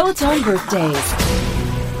 Peloton birthdays.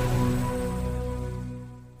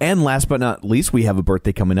 And last but not least, we have a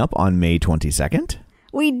birthday coming up on May 22nd.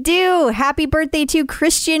 We do. Happy birthday to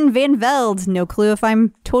Christian Van Veld. No clue if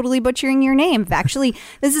I'm totally butchering your name. Actually,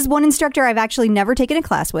 this is one instructor I've actually never taken a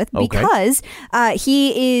class with because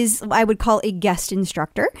he is, I would call a guest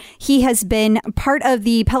instructor. He has been part of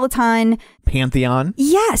the Peloton Pantheon.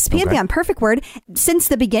 Yes, Pantheon. Okay. Perfect word. Since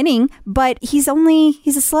the beginning, but he's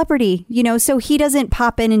a celebrity, so he doesn't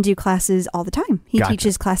pop in and do classes all the time. He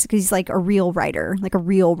teaches classes because he's like a real rider, like a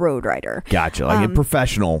real road rider. Gotcha. Like a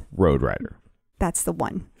professional road rider. That's the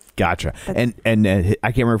one. Gotcha. And I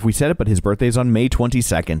can't remember if we said it, but his birthday is on May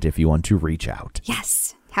 22nd if you want to reach out.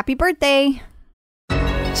 Yes. Happy birthday.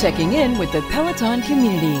 Checking in with the Peloton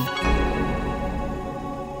community.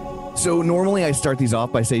 So normally I start these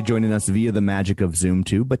off by saying joining us via the magic of Zoom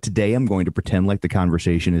too, but today I'm going to pretend like the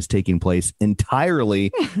conversation is taking place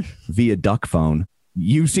entirely via duck phone.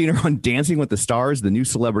 You've seen her on Dancing with the Stars, the new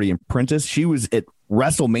Celebrity Apprentice. She was at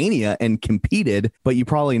WrestleMania and competed, but you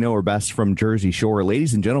probably know her best from Jersey Shore.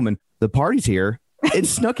 Ladies and gentlemen, the party's here.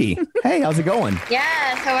 It's Snooki. Hey, how's it going?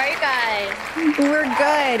 Yes, how are you guys? We're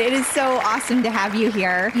good. It is so awesome to have you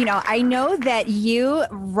here. I know that you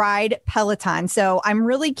ride Peloton, so I'm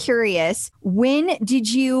really curious. When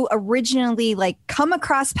did you originally come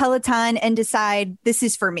across Peloton and decide this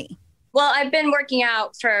is for me? Well, I've been working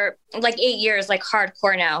out for 8 years,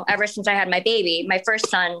 hardcore now, ever since I had my baby, my first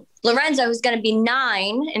son, Lorenzo, who's going to be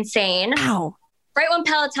 9, insane. Wow. Right when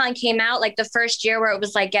Peloton came out, the first year where it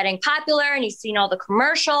was getting popular and you've seen all the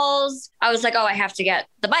commercials, I was like, oh, I have to get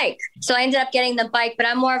the bike. So I ended up getting the bike, but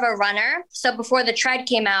I'm more of a runner. So before the tread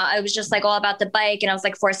came out, I was just all about the bike and I was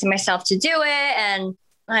forcing myself to do it. And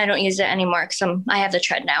I don't use it anymore because I have the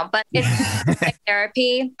tread now, but it's like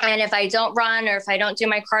therapy. And if I don't run or if I don't do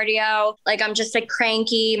my cardio, I'm just a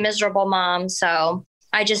cranky, miserable mom. So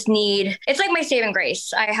I just it's like my saving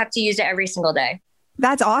grace. I have to use it every single day.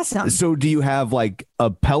 That's awesome. So do you have a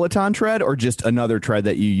Peloton tread or just another tread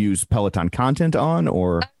that you use Peloton content on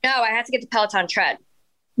or? No, I had to get the Peloton tread.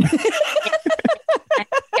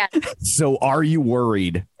 So are you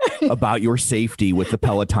worried about your safety with the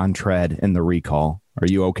Peloton tread and the recall? Are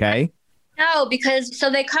you okay? No, because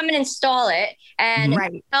they come and install it and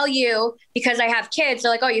tell you, because I have kids,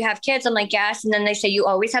 they're like, oh, you have kids? I'm like, yes. And then they say, you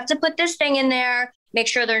always have to put this thing in there. make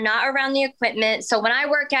sure they're not around the equipment. So when I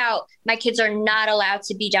work out, my kids are not allowed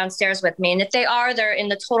to be downstairs with me. And if they are, they're in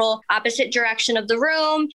the total opposite direction of the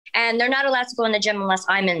room. And they're not allowed to go in the gym unless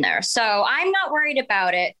I'm in there. So I'm not worried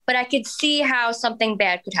about it, but I could see how something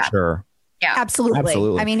bad could happen. Sure. Yeah.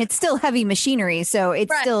 Absolutely. I mean, it's still heavy machinery, so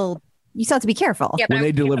it's still, you still have to be careful. Yeah, when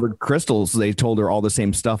they delivered crystals, they told her all the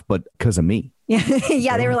same stuff, but because of me. Yeah.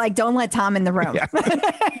 Yeah. They were like, don't let Tom in the room.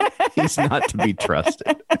 He's not to be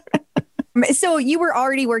trusted. So you were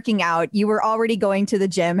already working out. You were already going to the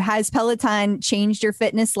gym. Has Peloton changed your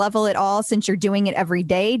fitness level at all since you're doing it every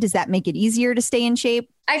day? Does that make it easier to stay in shape?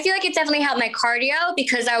 I feel like it definitely helped my cardio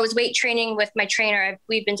because I was weight training with my trainer.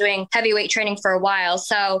 We've been doing heavy weight training for a while.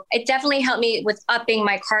 So it definitely helped me with upping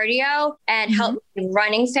my cardio and helped me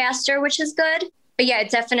running faster, which is good. But yeah, it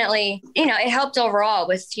definitely, it helped overall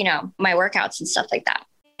with, my workouts and stuff like that.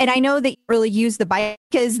 And I know that you really use the bike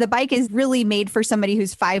because the bike is really made for somebody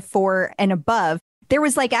who's 5'4" and above. There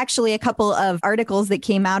was actually a couple of articles that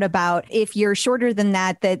came out about if you're shorter than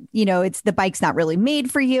that, it's the bike's not really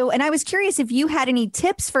made for you. And I was curious if you had any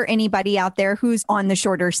tips for anybody out there who's on the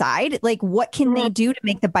shorter side. What can they do to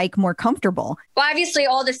make the bike more comfortable? Well, obviously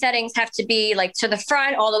all the settings have to be to the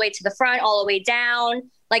front, all the way to the front, all the way down.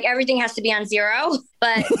 Everything has to be on 0,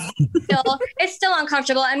 but it's still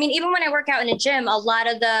uncomfortable. I mean, even when I work out in a gym, a lot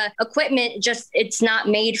of the equipment it's not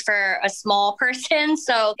made for a small person.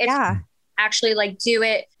 So it's actually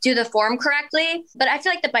do the form correctly. But I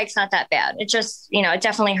feel like the bike's not that bad. It just, it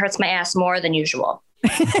definitely hurts my ass more than usual.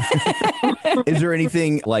 Is there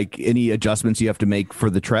anything any adjustments you have to make for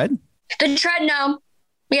the tread? The tread, no.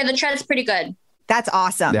 Yeah, the tread's pretty good. That's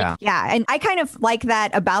awesome. Yeah. And I kind of like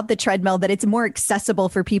that about the treadmill, that it's more accessible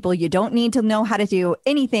for people. You don't need to know how to do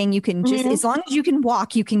anything. You can just, as long as you can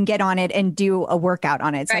walk, you can get on it and do a workout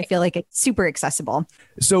on it. So I feel like it's super accessible.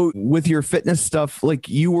 So with your fitness stuff,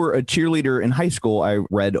 you were a cheerleader in high school, I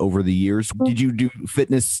read over the years. Did you do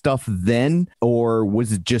fitness stuff then? Or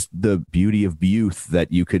was it just the beauty of youth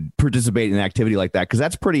that you could participate in an activity like that? Because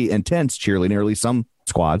that's pretty intense cheerleading, or at least some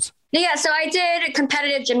squads. Yeah, so I did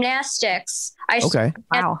competitive gymnastics. I started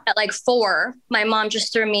at 4. My mom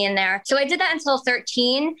just threw me in there. So I did that until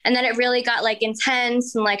 13. And then it really got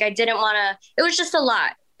intense. And I didn't want to, it was just a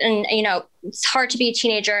lot. And, it's hard to be a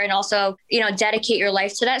teenager and also, dedicate your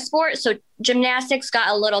life to that sport. So gymnastics got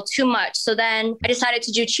a little too much. So then I decided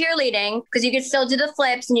to do cheerleading because you could still do the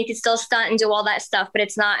flips and you could still stunt and do all that stuff, but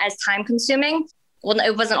it's not as time consuming. Well,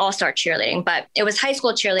 it wasn't all-star cheerleading, but it was high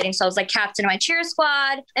school cheerleading. So I was captain of my cheer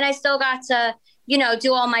squad, and I still got to,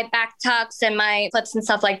 do all my back tucks and my flips and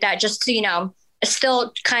stuff like that, just to,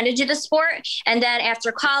 still kind of do the sport. And then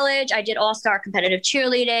after college, I did all-star competitive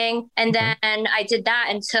cheerleading. And then I did that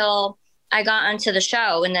until I got onto the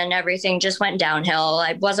show, and then everything just went downhill.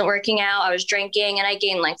 I wasn't working out. I was drinking, and I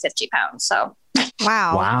gained 50 pounds. So.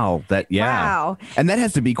 Wow. Wow. And that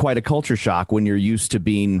has to be quite a culture shock when you're used to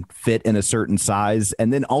being fit in a certain size.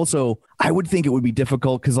 And then also, I would think it would be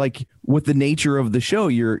difficult because with the nature of the show,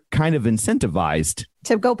 you're kind of incentivized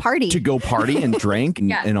to go party and drink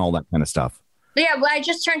and all that kind of stuff. Yeah, well, I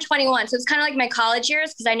just turned 21. So it's kind of like my college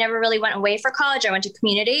years because I never really went away for college. I went to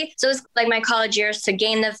community. So it's like my college years to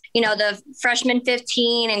gain the freshman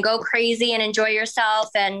 15 and go crazy and enjoy yourself.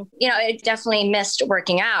 And, I definitely missed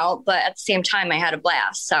working out, but at the same time I had a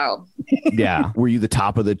blast. So yeah. Were you the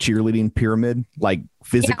top of the cheerleading pyramid?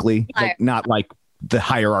 Physically, not the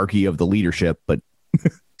hierarchy of the leadership, but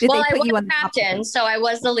well, I was captain, so I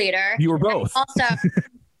was the leader. You were both. Also,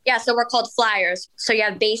 yeah, so we're called flyers. So you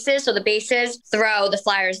have bases. So the bases throw the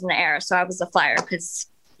flyers in the air. So I was the flyer because,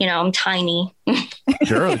 I'm tiny.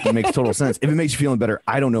 Sure, it makes total sense. If it makes you feeling better,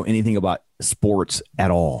 I don't know anything about sports at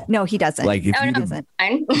all. No, he doesn't.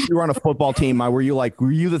 If you were on a football team, were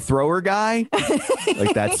you the thrower guy?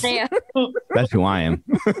 That's who I am.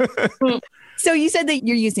 So you said that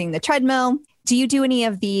you're using the treadmill. Do you do any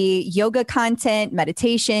of the yoga content,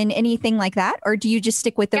 meditation, anything like that? Or do you just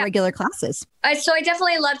stick with the regular classes? So I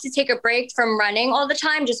definitely love to take a break from running all the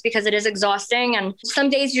time just because it is exhausting. And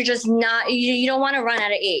some days you're just not, you don't want to run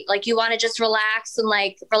at 8. You want to just relax and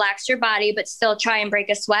relax your body, but still try and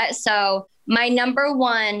break a sweat. So my number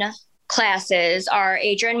one classes are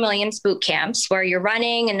Adrian Williams boot camps where you're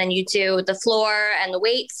running and then you do the floor and the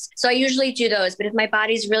weights. So I usually do those, but if my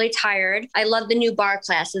body's really tired, I love the new bar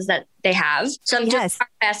classes that they have. So I'm doing bar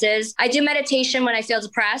classes. I do meditation when I feel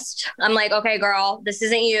depressed. I'm like, okay, girl, this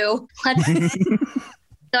isn't you.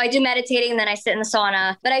 So I do meditating and then I sit in the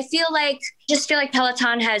sauna. But I feel like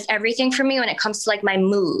Peloton has everything for me when it comes to my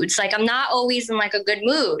moods. I'm not always in a good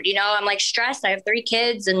mood. I'm stressed. I have 3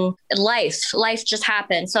 kids and life just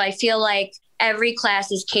happened. So I feel like every class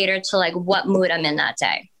is catered to what mood I'm in that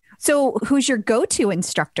day. So who's your go-to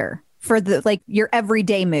instructor for your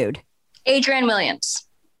everyday mood? Adrian Williams.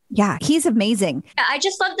 Yeah, he's amazing. I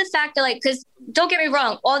just love the fact that because don't get me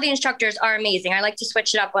wrong, all the instructors are amazing. I like to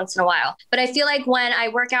switch it up once in a while. But I feel like when I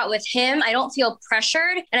work out with him, I don't feel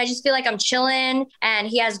pressured. And I just feel like I'm chilling, and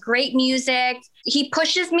he has great music. He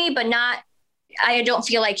pushes me, but I don't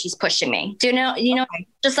feel like he's pushing me. Do you know, okay.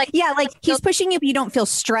 Just like, yeah, like he's pushing you, but you don't feel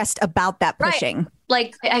stressed about that pushing. Right.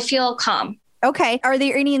 Like I feel calm. Okay. Are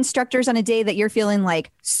there any instructors on a day that you're feeling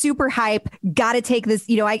like super hype? Got to take this,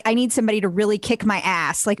 I need somebody to really kick my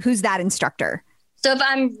ass. Like, who's that instructor? So if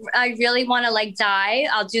I really want to die,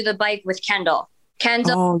 I'll do the bike with Kendall.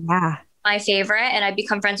 Oh, yeah. My favorite. And I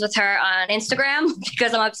become friends with her on Instagram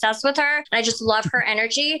because I'm obsessed with her. And I just love her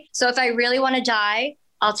energy. So if I really want to die,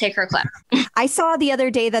 I'll take her class. I saw the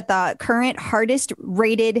other day that the current hardest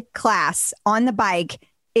rated class on the bike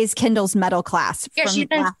is Kendall's metal class. Yeah, she's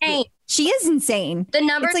insane. She is insane. The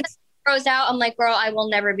numbers that throws out, I'm like, girl, I will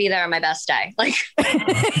never be there on my best day. Like her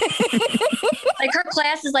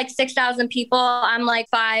class is 6,000 people. I'm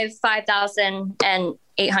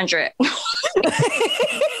 5,800.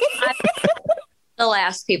 The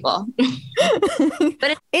last people.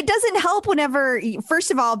 But it doesn't help whenever,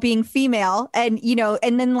 first of all, being female and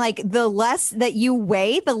then the less that you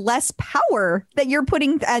weigh, the less power that you're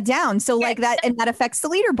putting down. So that, and that affects the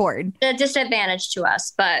leaderboard. The disadvantage to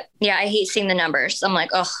us. But yeah, I hate seeing the numbers. I'm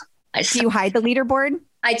like, oh, do you hide the leaderboard?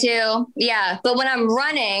 I do. Yeah. But when I'm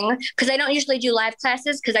running, because I don't usually do live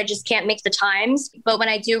classes because I just can't make the times. But when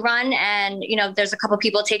I do run and, there's a couple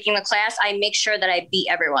people taking the class, I make sure that I beat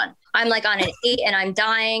everyone. I'm on an 8 and I'm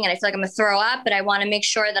dying and I feel like I'm going to throw up, but I want to make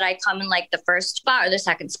sure that I come in the first spot or the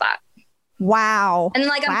second spot. Wow. And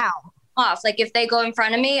then I'm off. If they go in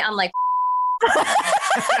front of me, I'm like,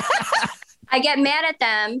 I get mad at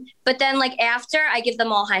them, but then after I give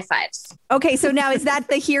them all high fives. Okay. So now is that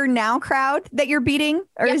the Here Now crowd that you're beating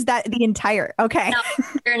or is that the entire? Okay. No,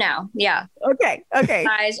 Here Now. Yeah. Okay.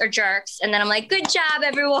 Guys are jerks. And then I'm like, good job,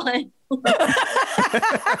 everyone. Now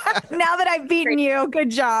that I've beaten you,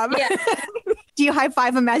 good job. Yeah. Do you high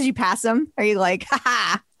five them as you pass them? Are you like,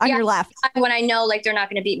 haha, on your left? When I know they're not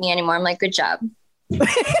going to beat me anymore, I'm like, good job.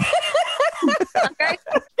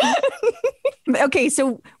 Okay,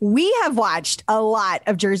 so we have watched a lot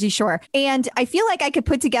of Jersey Shore, and I feel like I could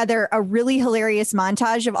put together a really hilarious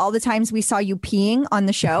montage of all the times we saw you peeing on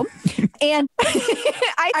the show. And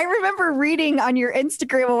I remember reading on your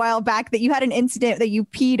Instagram a while back that you had an incident that you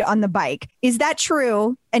peed on the bike. Is that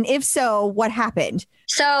true? And if so, what happened?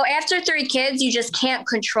 So after 3 kids, you just can't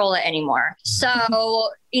control it anymore. So,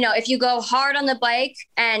 if you go hard on the bike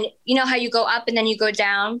and you know how you go up and then you go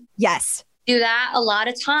down? Yes. Do that a lot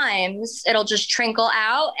of times, it'll just trickle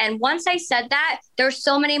out. And once I said that, there were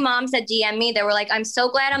so many moms that DM me. They were like, I'm so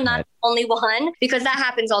glad I'm not the only one, because that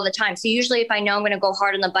happens all the time. So usually if I know I'm going to go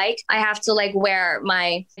hard on the bike, I have to wear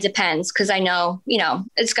my Depends because I know,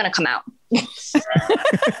 it's going to come out.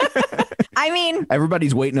 I mean,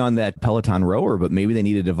 everybody's waiting on that Peloton rower, but maybe they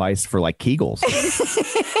need a device for Kegels.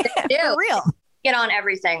 For real. Get on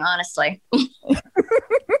everything, honestly.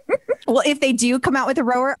 Well, if they do come out with a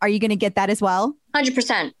rower, are you going to get that as well?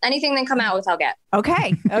 100%. Anything they come out with, I'll get.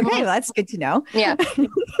 Okay. Well, that's good to know. Yeah.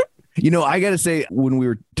 I got to say, when we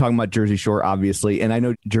were talking about Jersey Shore, obviously, and I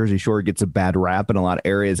know Jersey Shore gets a bad rap in a lot of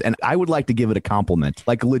areas, and I would like to give it a compliment,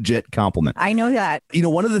 a legit compliment. I know that.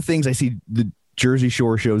 One of the things I see the Jersey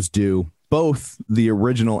Shore shows do, both the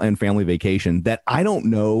original and Family Vacation, that I don't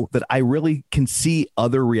know that I really can see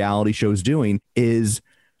other reality shows doing is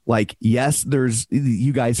yes, there's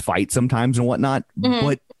you guys fight sometimes and whatnot,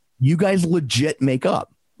 but you guys legit make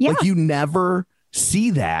up. Yeah. You never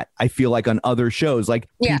see that, I feel like, on other shows,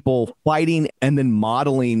 people fighting and then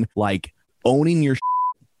modeling, owning your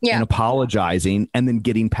and apologizing and then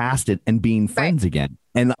getting past it and being friends again.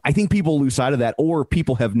 And I think people lose sight of that, or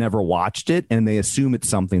people have never watched it and they assume it's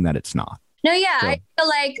something that it's not. No, yeah, so. I feel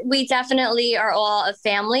like we definitely are all a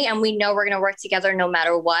family and we know we're going to work together no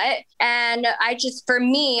matter what. And for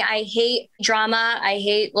me, I hate drama. I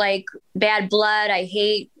hate bad blood. I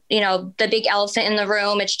hate, the big elephant in the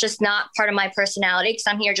room. It's just not part of my personality because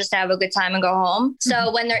I'm here just to have a good time and go home.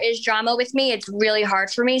 So when there is drama with me, it's really hard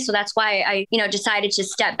for me. So that's why I, decided to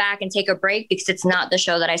step back and take a break because it's not the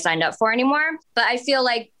show that I signed up for anymore. But I feel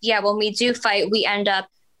when we do fight, we end up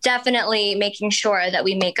definitely making sure that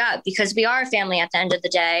we make up because we are a family at the end of the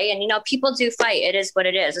day. And, people do fight. It is what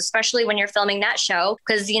it is, especially when you're filming that show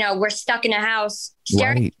because, we're stuck in a house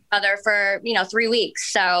staring at each other for, 3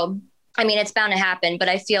 weeks. So, I mean, it's bound to happen. But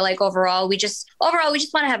I feel overall, we just want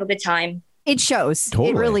to have a good time. It shows. Totally.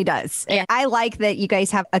 It really does. Yeah. I like that you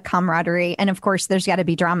guys have a camaraderie. And of course, there's got to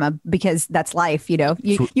be drama because that's life. You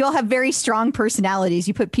all have very strong personalities.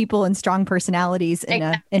 You put people in strong personalities in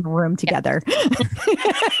a room together.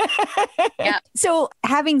 Yeah. So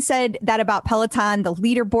having said that about Peloton, the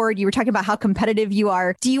leaderboard, you were talking about how competitive you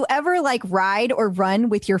are. Do you ever like ride or run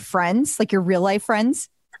with your friends, like your real life friends?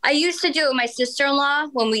 I used to do it with my sister-in-law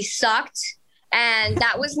when we sucked. And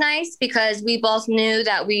that was nice because we both knew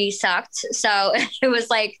that we sucked. So it was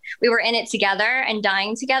like we were in it together and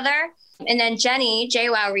dying together. And then Jenny,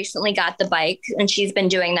 JWoww, recently got the bike and she's been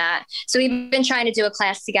doing that. So we've been trying to do a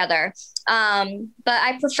class together. But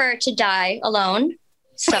I prefer to die alone.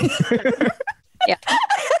 So, yeah.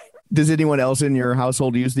 Does anyone else in your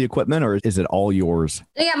household use the equipment or is it all yours?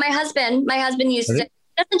 Yeah, my husband used to.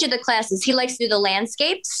 He doesn't do the classes. He likes to do the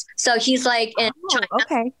landscapes. So he's like in China.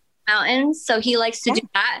 Okay. Mountains, so he likes to do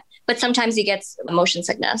that, but sometimes he gets motion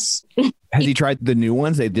sickness. Has he tried the new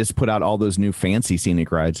ones? They just put out all those new fancy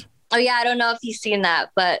scenic rides. Oh yeah, I don't know if he's seen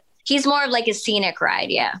that, but he's more of like a scenic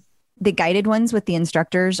ride. Yeah. The guided ones with the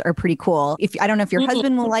instructors are pretty cool. I don't know if your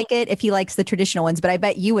husband will like it, if he likes the traditional ones, but I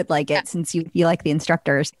bet you would like it since you like the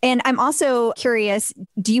instructors. And I'm also curious,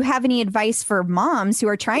 do you have any advice for moms who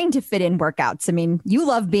are trying to fit in workouts? I mean, you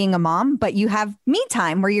love being a mom, but you have me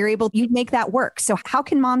time where you make that work. So how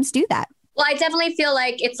can moms do that? Well, I definitely feel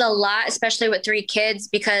like it's a lot, especially with 3 kids,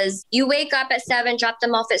 because you wake up at 7, drop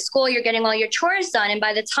them off at school, you're getting all your chores done. And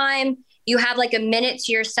by the time you have like a minute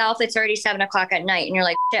to yourself, it's already 7 o'clock at night. And you're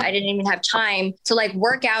like, shit, I didn't even have time to like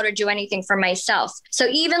work out or do anything for myself. So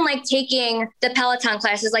even like taking the Peloton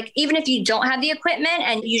classes, like even if you don't have the equipment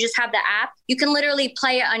and you just have the app, you can literally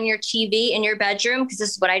play it on your TV in your bedroom. Because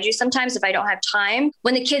this is what I do sometimes if I don't have time.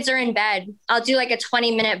 When the kids are in bed, I'll do like a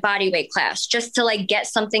 20-minute body weight class just to like get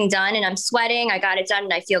something done. And I'm sweating. I got it done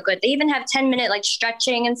and I feel good. They even have 10-minute like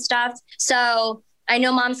stretching and stuff. So I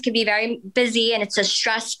know moms can be very busy and it's a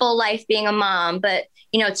stressful life being a mom, but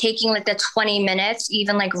taking like the 20 minutes,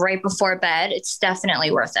 even like right before bed, it's definitely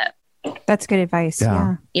worth it. That's good advice.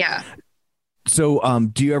 Yeah. So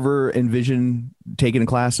do you ever envision taking a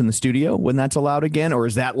class in the studio when that's allowed again? Or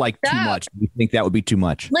is that like too much? Do you think that would be too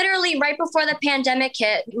much? Literally right before the pandemic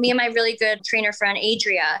hit, me and my really good trainer friend,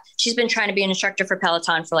 Adria, she's been trying to be an instructor for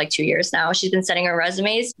Peloton for like 2 years now. She's been sending her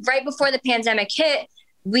resumes. Right before the pandemic hit,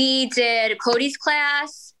 we did Cody's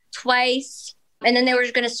class twice, and then they were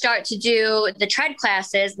going to start to do the tread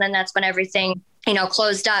classes. And then that's when everything,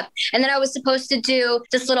 closed up. And then I was supposed to do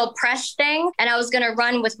this little press thing, and I was going to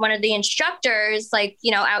run with one of the instructors, like,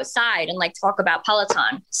 outside and like talk about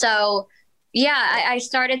Peloton. So yeah, I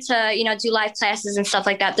started to, do live classes and stuff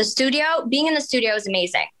like that. Being in the studio is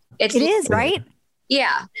amazing. It is, right?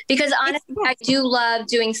 Yeah, because honestly, I do love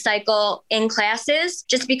doing cycle in classes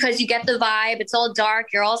just because you get the vibe. It's all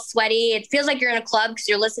dark. You're all sweaty. It feels like you're in a club because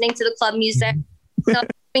you're listening to the club music. So I'm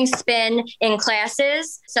doing spin in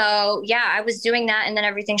classes. So yeah, I was doing that and then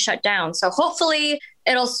everything shut down. So hopefully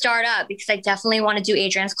it'll start up because I definitely want to do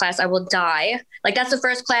Adrian's class. I will die. Like that's the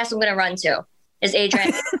first class I'm going to run to is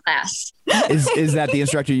Adrian's class. Is that the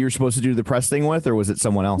instructor you were supposed to do the press thing with, or was it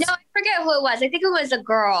someone else? No, I forget who it was. I think it was a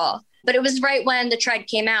girl. But it was right when the tread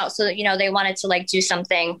came out. So, they wanted to like do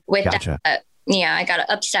something with that. Yeah, I got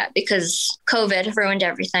upset because COVID ruined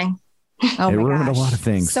everything. Oh, it ruined a lot of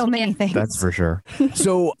things. So many things. That's for sure.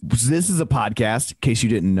 So this is a podcast, in case you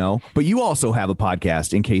didn't know. But you also have a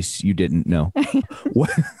podcast, in case you didn't know.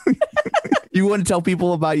 You want to tell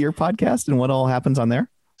people about your podcast and what all happens on there?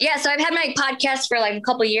 Yeah, so I've had my podcast for like a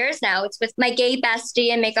couple of years now. It's with my gay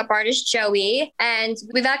bestie and makeup artist, Joey. And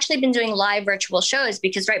we've actually been doing live virtual shows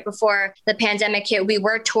because right before the pandemic hit, we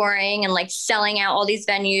were touring and like selling out all these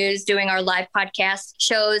venues, doing our live podcast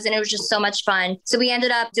shows. And it was just so much fun. So we ended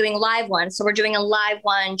up doing live ones. So we're doing a live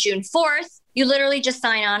one June 4th. You literally just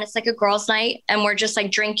sign on. It's like a girls' night and we're just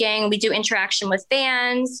like drinking. We do interaction with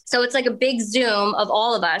fans. So it's like a big Zoom of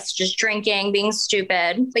all of us just drinking, being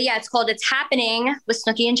stupid. But yeah, it's called It's Happening with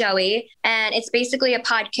Snooki and Joey. And it's basically a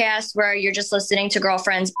podcast where you're just listening to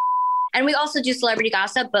girlfriends. And we also do celebrity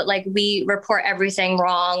gossip, but like we report everything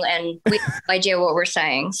wrong and we have no idea what we're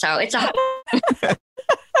saying. So it's a...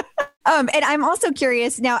 And I'm also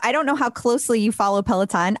curious now, I don't know how closely you follow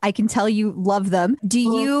Peloton. I can tell you love them.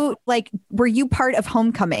 Were you part of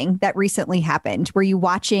Homecoming that recently happened? Were you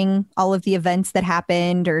watching all of the events that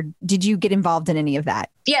happened or did you get involved in any of that?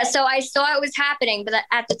 Yeah, so I saw it was happening, but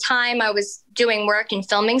at the time I was doing work and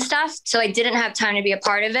filming stuff. So I didn't have time to be a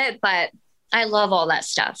part of it, but I love all that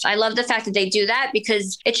stuff. I love the fact that they do that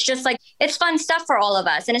because it's just like, it's fun stuff for all of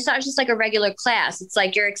us. And it's not just like a regular class. It's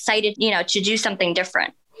like you're excited, to do something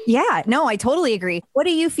different. Yeah, no, I totally agree. What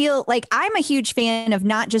do you feel like? I'm a huge fan of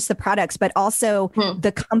not just the products, but also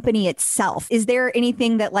the company itself. Is there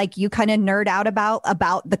anything that like you kind of nerd out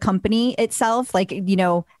about the company itself? Like, you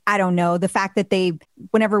know, I don't know, the fact that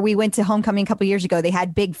whenever we went to homecoming a couple years ago, they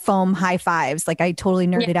had big foam high fives. Like I totally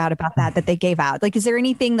nerded out about that they gave out. Like, is there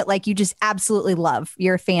anything that like you just absolutely love,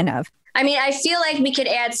 you're a fan of? I mean, I feel like we could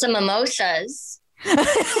add some mimosas. We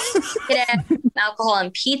could add alcohol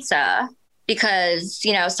and pizza. Because,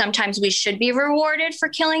 you know, sometimes we should be rewarded for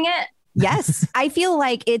killing it. Yes. I feel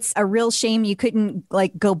like it's a real shame you couldn't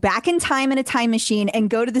like go back in time in a time machine and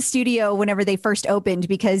go to the studio whenever they first opened,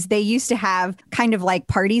 because they used to have kind of like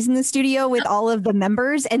parties in the studio with all of the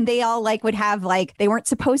members, and they all like would have like, they weren't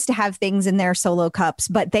supposed to have things in their solo cups,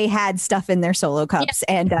 but they had stuff in their solo cups.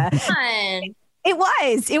 Yeah. And it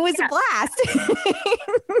was a blast.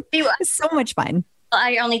 It was so much fun.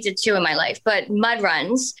 I only did 2 in my life, but mud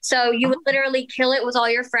runs. So you would literally kill it with all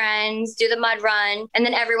your friends, do the mud run, and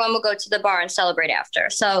then everyone would go to the bar and celebrate after.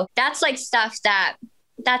 So that's like stuff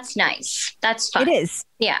that's nice. That's fun. It is.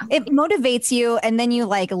 Yeah. It motivates you, and then you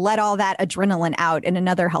like let all that adrenaline out in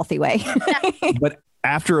another healthy way. But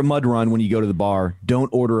after a mud run, when you go to the bar, don't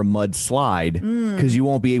order a mud slide because you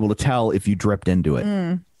won't be able to tell if you dripped into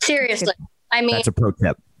it. Seriously. I mean, that's a pro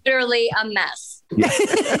tip. Literally a mess. Yeah.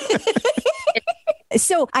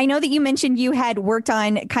 So I know that you mentioned you had worked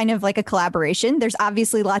on kind of like a collaboration. There's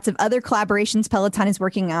obviously lots of other collaborations Peloton is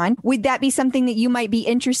working on. Would that be something that you might be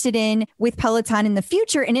interested in with Peloton in the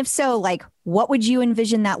future? And if so, like, what would you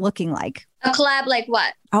envision that looking like? A collab like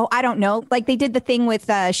what? Oh, I don't know. Like they did the thing with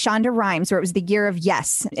Shonda Rhimes where it was the year of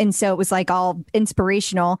yes. And so it was like all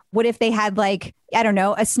inspirational. What if they had like, I don't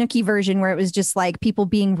know, a Snooki version where it was just like people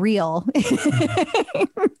being real?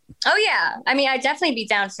 Oh, yeah. I mean, I'd definitely be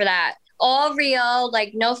down for that. All real,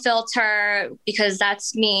 like no filter, because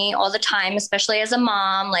that's me all the time, especially as a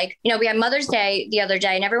mom. Like, you know, we had Mother's Day the other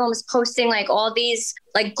day and everyone was posting like all these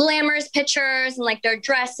like glamorous pictures and like their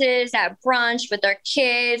dresses at brunch with their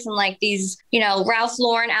kids and like these, you know, Ralph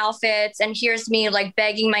Lauren outfits. And here's me like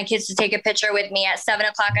begging my kids to take a picture with me at 7:00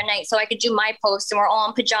 at night so I could do my post, and we're all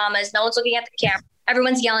in pajamas. No one's looking at the camera.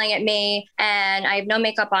 Everyone's yelling at me and I have no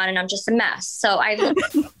makeup on and I'm just a mess. So I look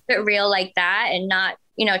it real like that and not,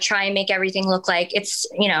 you know, try and make everything look like it's,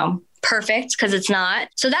 you know, perfect, because it's not.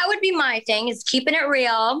 So that would be my thing, is keeping it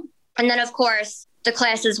real. And then, of course, the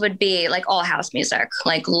classes would be like all house music.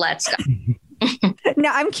 Like, let's go.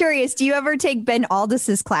 Now, I'm curious, do you ever take Ben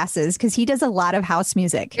Aldis's classes? Because he does a lot of house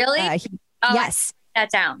music. Really? Yes. That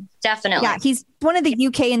down. Definitely. Yeah, he's one of the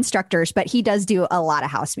UK instructors, but he does do a lot of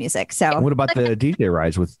house music. So what about the DJ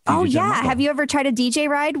rides with DJ Oh, yeah. Michael? Have you ever tried a DJ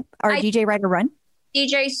ride or DJ ride or run?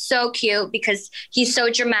 DJ's so cute because he's so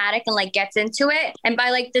dramatic and like gets into it. And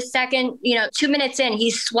by like the second, you know, 2 minutes in,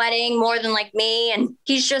 he's sweating more than like me. And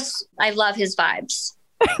he's just, I love his vibes.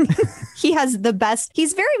 He has the best.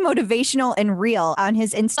 He's very motivational and real on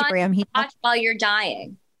his Instagram. He watch while you're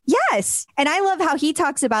dying. Yes. And I love how he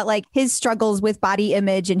talks about like his struggles with body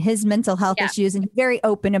image and his mental health issues, and he's very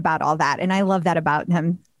open about all that. And I I love that about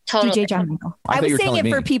him. Totally. DJ John Michael. I was saying it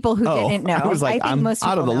for people who didn't know. I was like, think I'm most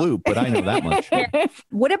out of the people know. loop, but I know that much.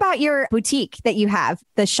 What about your boutique that you have,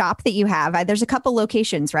 the shop that you have? There's a couple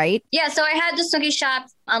locations, right? Yeah. So I had the Snooki shop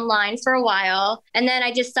online for a while. And then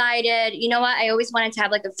I decided, you know what? I always wanted to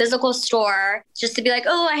have like a physical store just to be like,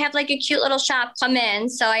 oh, I have like a cute little shop, come in.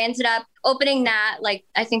 So I ended up opening that like,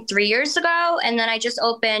 I think 3 years ago. And then I just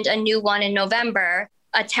opened a new one in November,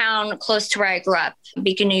 a town close to where I grew up,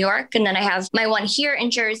 Beacon, New York. And then I have my one here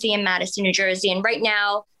in Jersey and Madison, New Jersey. And right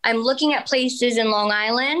now I'm looking at places in Long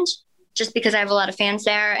Island just because I have a lot of fans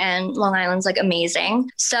there and Long Island's like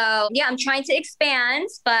amazing. So yeah, I'm trying to expand,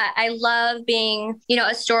 but I love being, you know,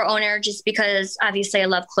 a store owner just because obviously I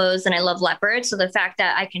love clothes and I love leopard. So the fact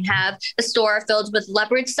that I can have a store filled with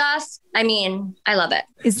leopard stuff, I mean, I love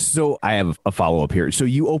it. So I have a follow-up here. So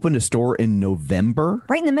you opened a store in November?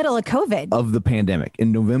 Right in the middle of COVID. Of the pandemic,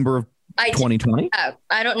 in November of 2020?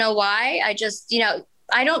 I don't know why. I just, you know,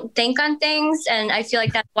 I don't think on things. And I feel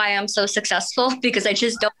like that's why I'm so successful, because I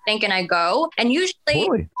just don't think and I go. And usually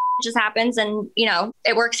it just happens and, you know,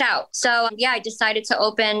 it works out. So yeah, I decided to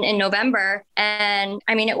open in November and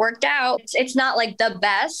I mean, it worked out. It's not like the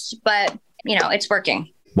best, but you know, it's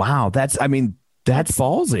working. Wow. That's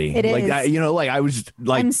ballsy. It like, is. I was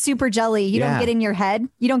like, I'm super jelly. You don't get in your head.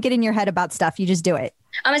 You don't get in your head about stuff. You just do it.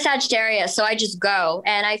 I'm a Sagittarius, so I just go.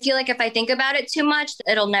 And I feel like if I think about it too much,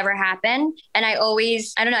 it'll never happen. And I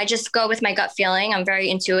don't know, I just go with my gut feeling. I'm very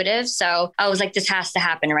intuitive. So I was like, this has to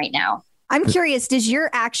happen right now. I'm curious, does your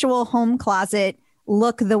actual home closet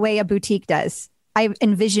look the way a boutique does? I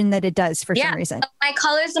envision that it does for some reason. My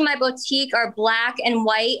colors in my boutique are black and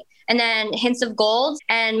white and then hints of gold.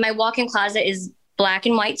 And my walk-in closet is black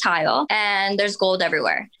and white tile and there's gold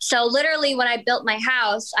everywhere. So literally when I built my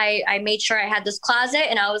house, I made sure I had this closet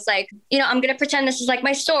and I was like, I'm going to pretend this is like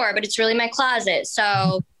my store, but it's really my closet.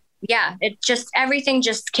 So yeah, everything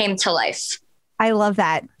just came to life. I love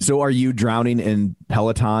that. So are you drowning in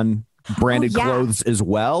Peloton branded clothes as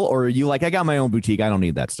well? Or are you like, I got my own boutique, I don't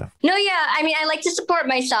need that stuff? No, yeah. I mean, I like to support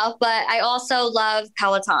myself, but I also love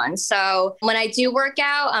Peloton. So when I do work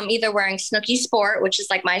out, I'm either wearing Snooki Sport, which is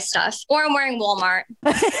like my stuff, or I'm wearing Walmart.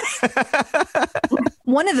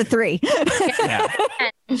 One of the three. Yeah.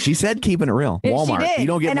 She said keeping it real. Walmart. You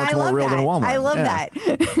don't get much more real than Walmart. I love that.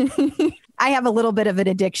 I have a little bit of an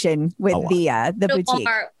addiction with the boutique.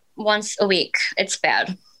 Walmart once a week. It's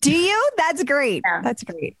bad. Do you? That's great. Yeah. That's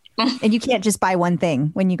great. And you can't just buy one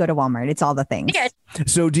thing when you go to Walmart. It's all the things. Yeah.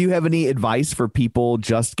 So do you have any advice for people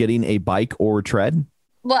just getting a bike or tread?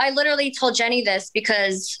 Well, I literally told Jenny this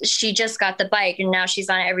because she just got the bike and now she's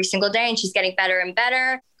on it every single day and she's getting better and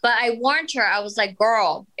better. But I warned her, I was like,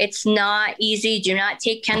 girl, it's not easy. Do not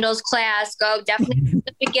take Kendall's class. Go definitely to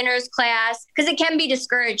the beginner's class because it can be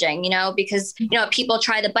discouraging, because, people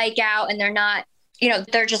try the bike out and they're not,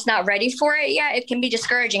 they're just not ready for it yet. It can be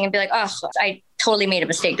discouraging and be like, oh, I totally made a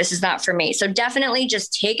mistake. This is not for me. So definitely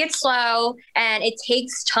just take it slow. And it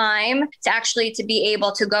takes time to be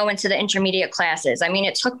able to go into the intermediate classes. I mean,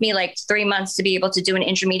 it took me like 3 months to be able to do an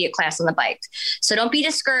intermediate class on the bike. So don't be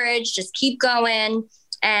discouraged. Just keep going.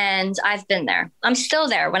 And I've been there. I'm still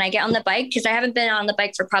there when I get on the bike because I haven't been on the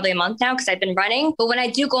bike for probably a month now because I've been running. But when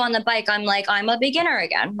I do go on the bike, I'm like, I'm a beginner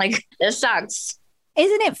again. Like, this sucks.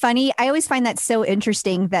 Isn't it funny? I always find that so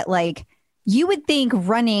interesting that like you would think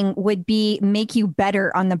running would make you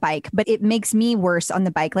better on the bike, but it makes me worse on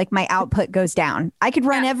the bike. Like my output goes down. I could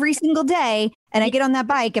run every single day and I get on that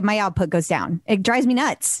bike and my output goes down. It drives me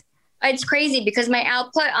nuts. It's crazy because my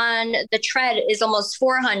output on the tread is almost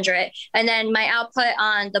 400 and then my output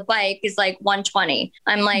on the bike is like 120.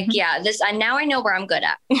 I'm like, now I know where I'm good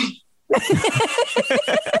at.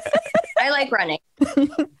 I like running.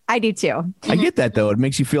 I do too. I get that though. It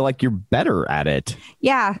makes you feel like you're better at it.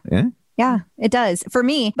 Yeah. Yeah, it does for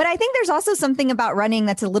me. But I think there's also something about running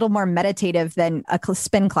that's a little more meditative than a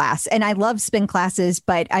spin class. And I love spin classes,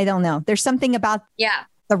 but I don't know. There's something about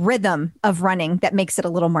the rhythm of running that makes it a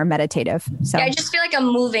little more meditative. So I just feel like I'm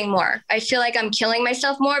moving more. I feel like I'm killing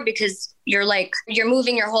myself more because you're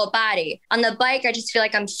moving your whole body. On the bike, I just feel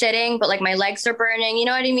like I'm sitting, but like my legs are burning. You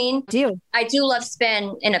know what I mean? I do love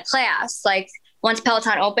spin in a class. Like once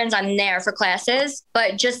Peloton opens, I'm there for classes,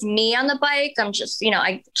 but just me on the bike, I'm just,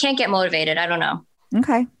 I can't get motivated. I don't know.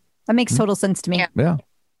 Okay. That makes total sense to me. Yeah.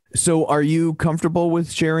 So are you comfortable with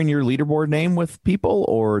sharing your leaderboard name with people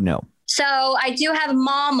or no? So I do have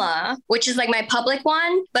Mama, which is like my public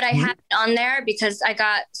one, but I have it on there because I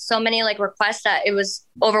got so many like requests that it was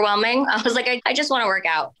overwhelming. I was like, I just want to work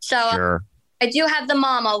out. So I do have the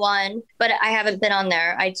Mama one, but I haven't been on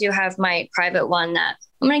there. I do have my private one that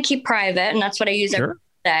I'm going to keep private, and that's what I use every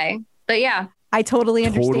day. But yeah. I totally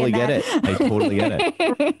understand. Totally get it. I totally get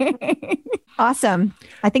it. Awesome.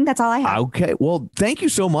 I think that's all I have. Okay. Well, thank you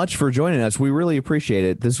so much for joining us. We really appreciate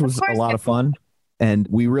it. This was a lot of fun. And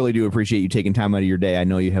we really do appreciate you taking time out of your day. I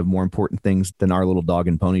know you have more important things than our little dog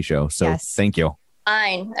and pony show. So thank you.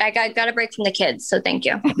 Fine. I got a break from the kids. So thank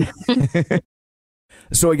you.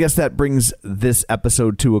 So I guess that brings this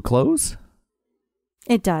episode to a close.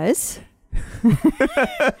 It does.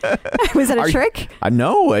 Was that a trick?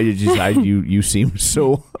 No, you seem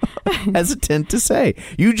so hesitant to say.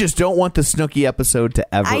 You just don't want the Snooki episode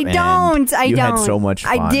to ever end. You had so much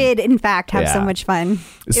fun. I did, in fact, have so much fun.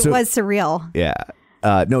 It was surreal. Yeah.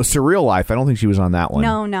 No, Surreal Life. I don't think she was on that one.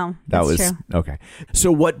 No. That was true. Okay.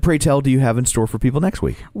 So what, pray tell, do you have in store for people next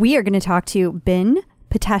week? We are going to talk to Ben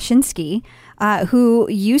Patashinsky, who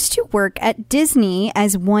used to work at Disney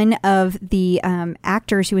as one of the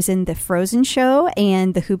actors who was in the Frozen show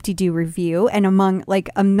and the Hoop-Dee-Doo Review, and among like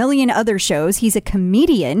a million other shows. He's a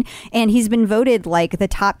comedian, and he's been voted like the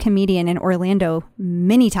top comedian in Orlando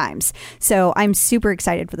many times. So I'm super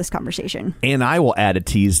excited for this conversation. And I will add a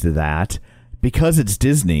tease to that. Because it's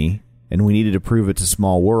Disney, and we needed to prove it's a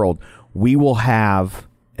small world, we will have,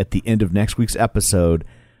 at the end of next week's episode,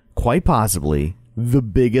 quite possibly the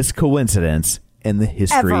biggest coincidence in the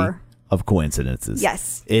history of coincidences.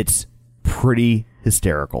 Yes. It's pretty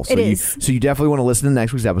hysterical. So It is. So you definitely want to listen to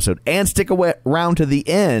next week's episode and stick around to the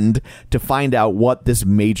end to find out what this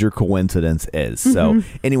major coincidence is. So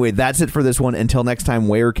anyway, that's it for this one. Until next time,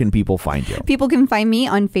 where can people find you? People can find me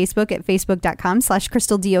on Facebook at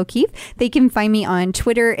facebook.com/Crystal D. O'Keefe. They can find me on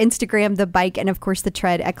Twitter, Instagram, The Bike, and of course the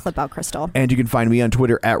Tread at Clip Out Crystal. And you can find me on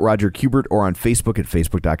Twitter at Roger Kubert or on Facebook at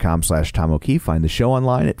facebook.com/Tom O'Keefe. Find the show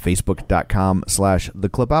online at facebook.com/The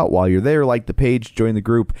Clip Out. While you're there, like the page, join the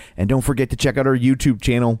group, and don't forget to check out our YouTube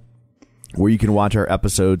channel, where you can watch our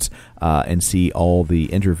episodes and see all the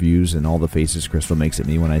interviews and all the faces Crystal makes at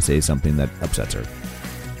me when I say something that upsets her.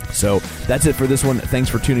 So that's it for this one. Thanks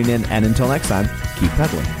for tuning in, and until next time, keep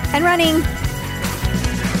pedaling. And running.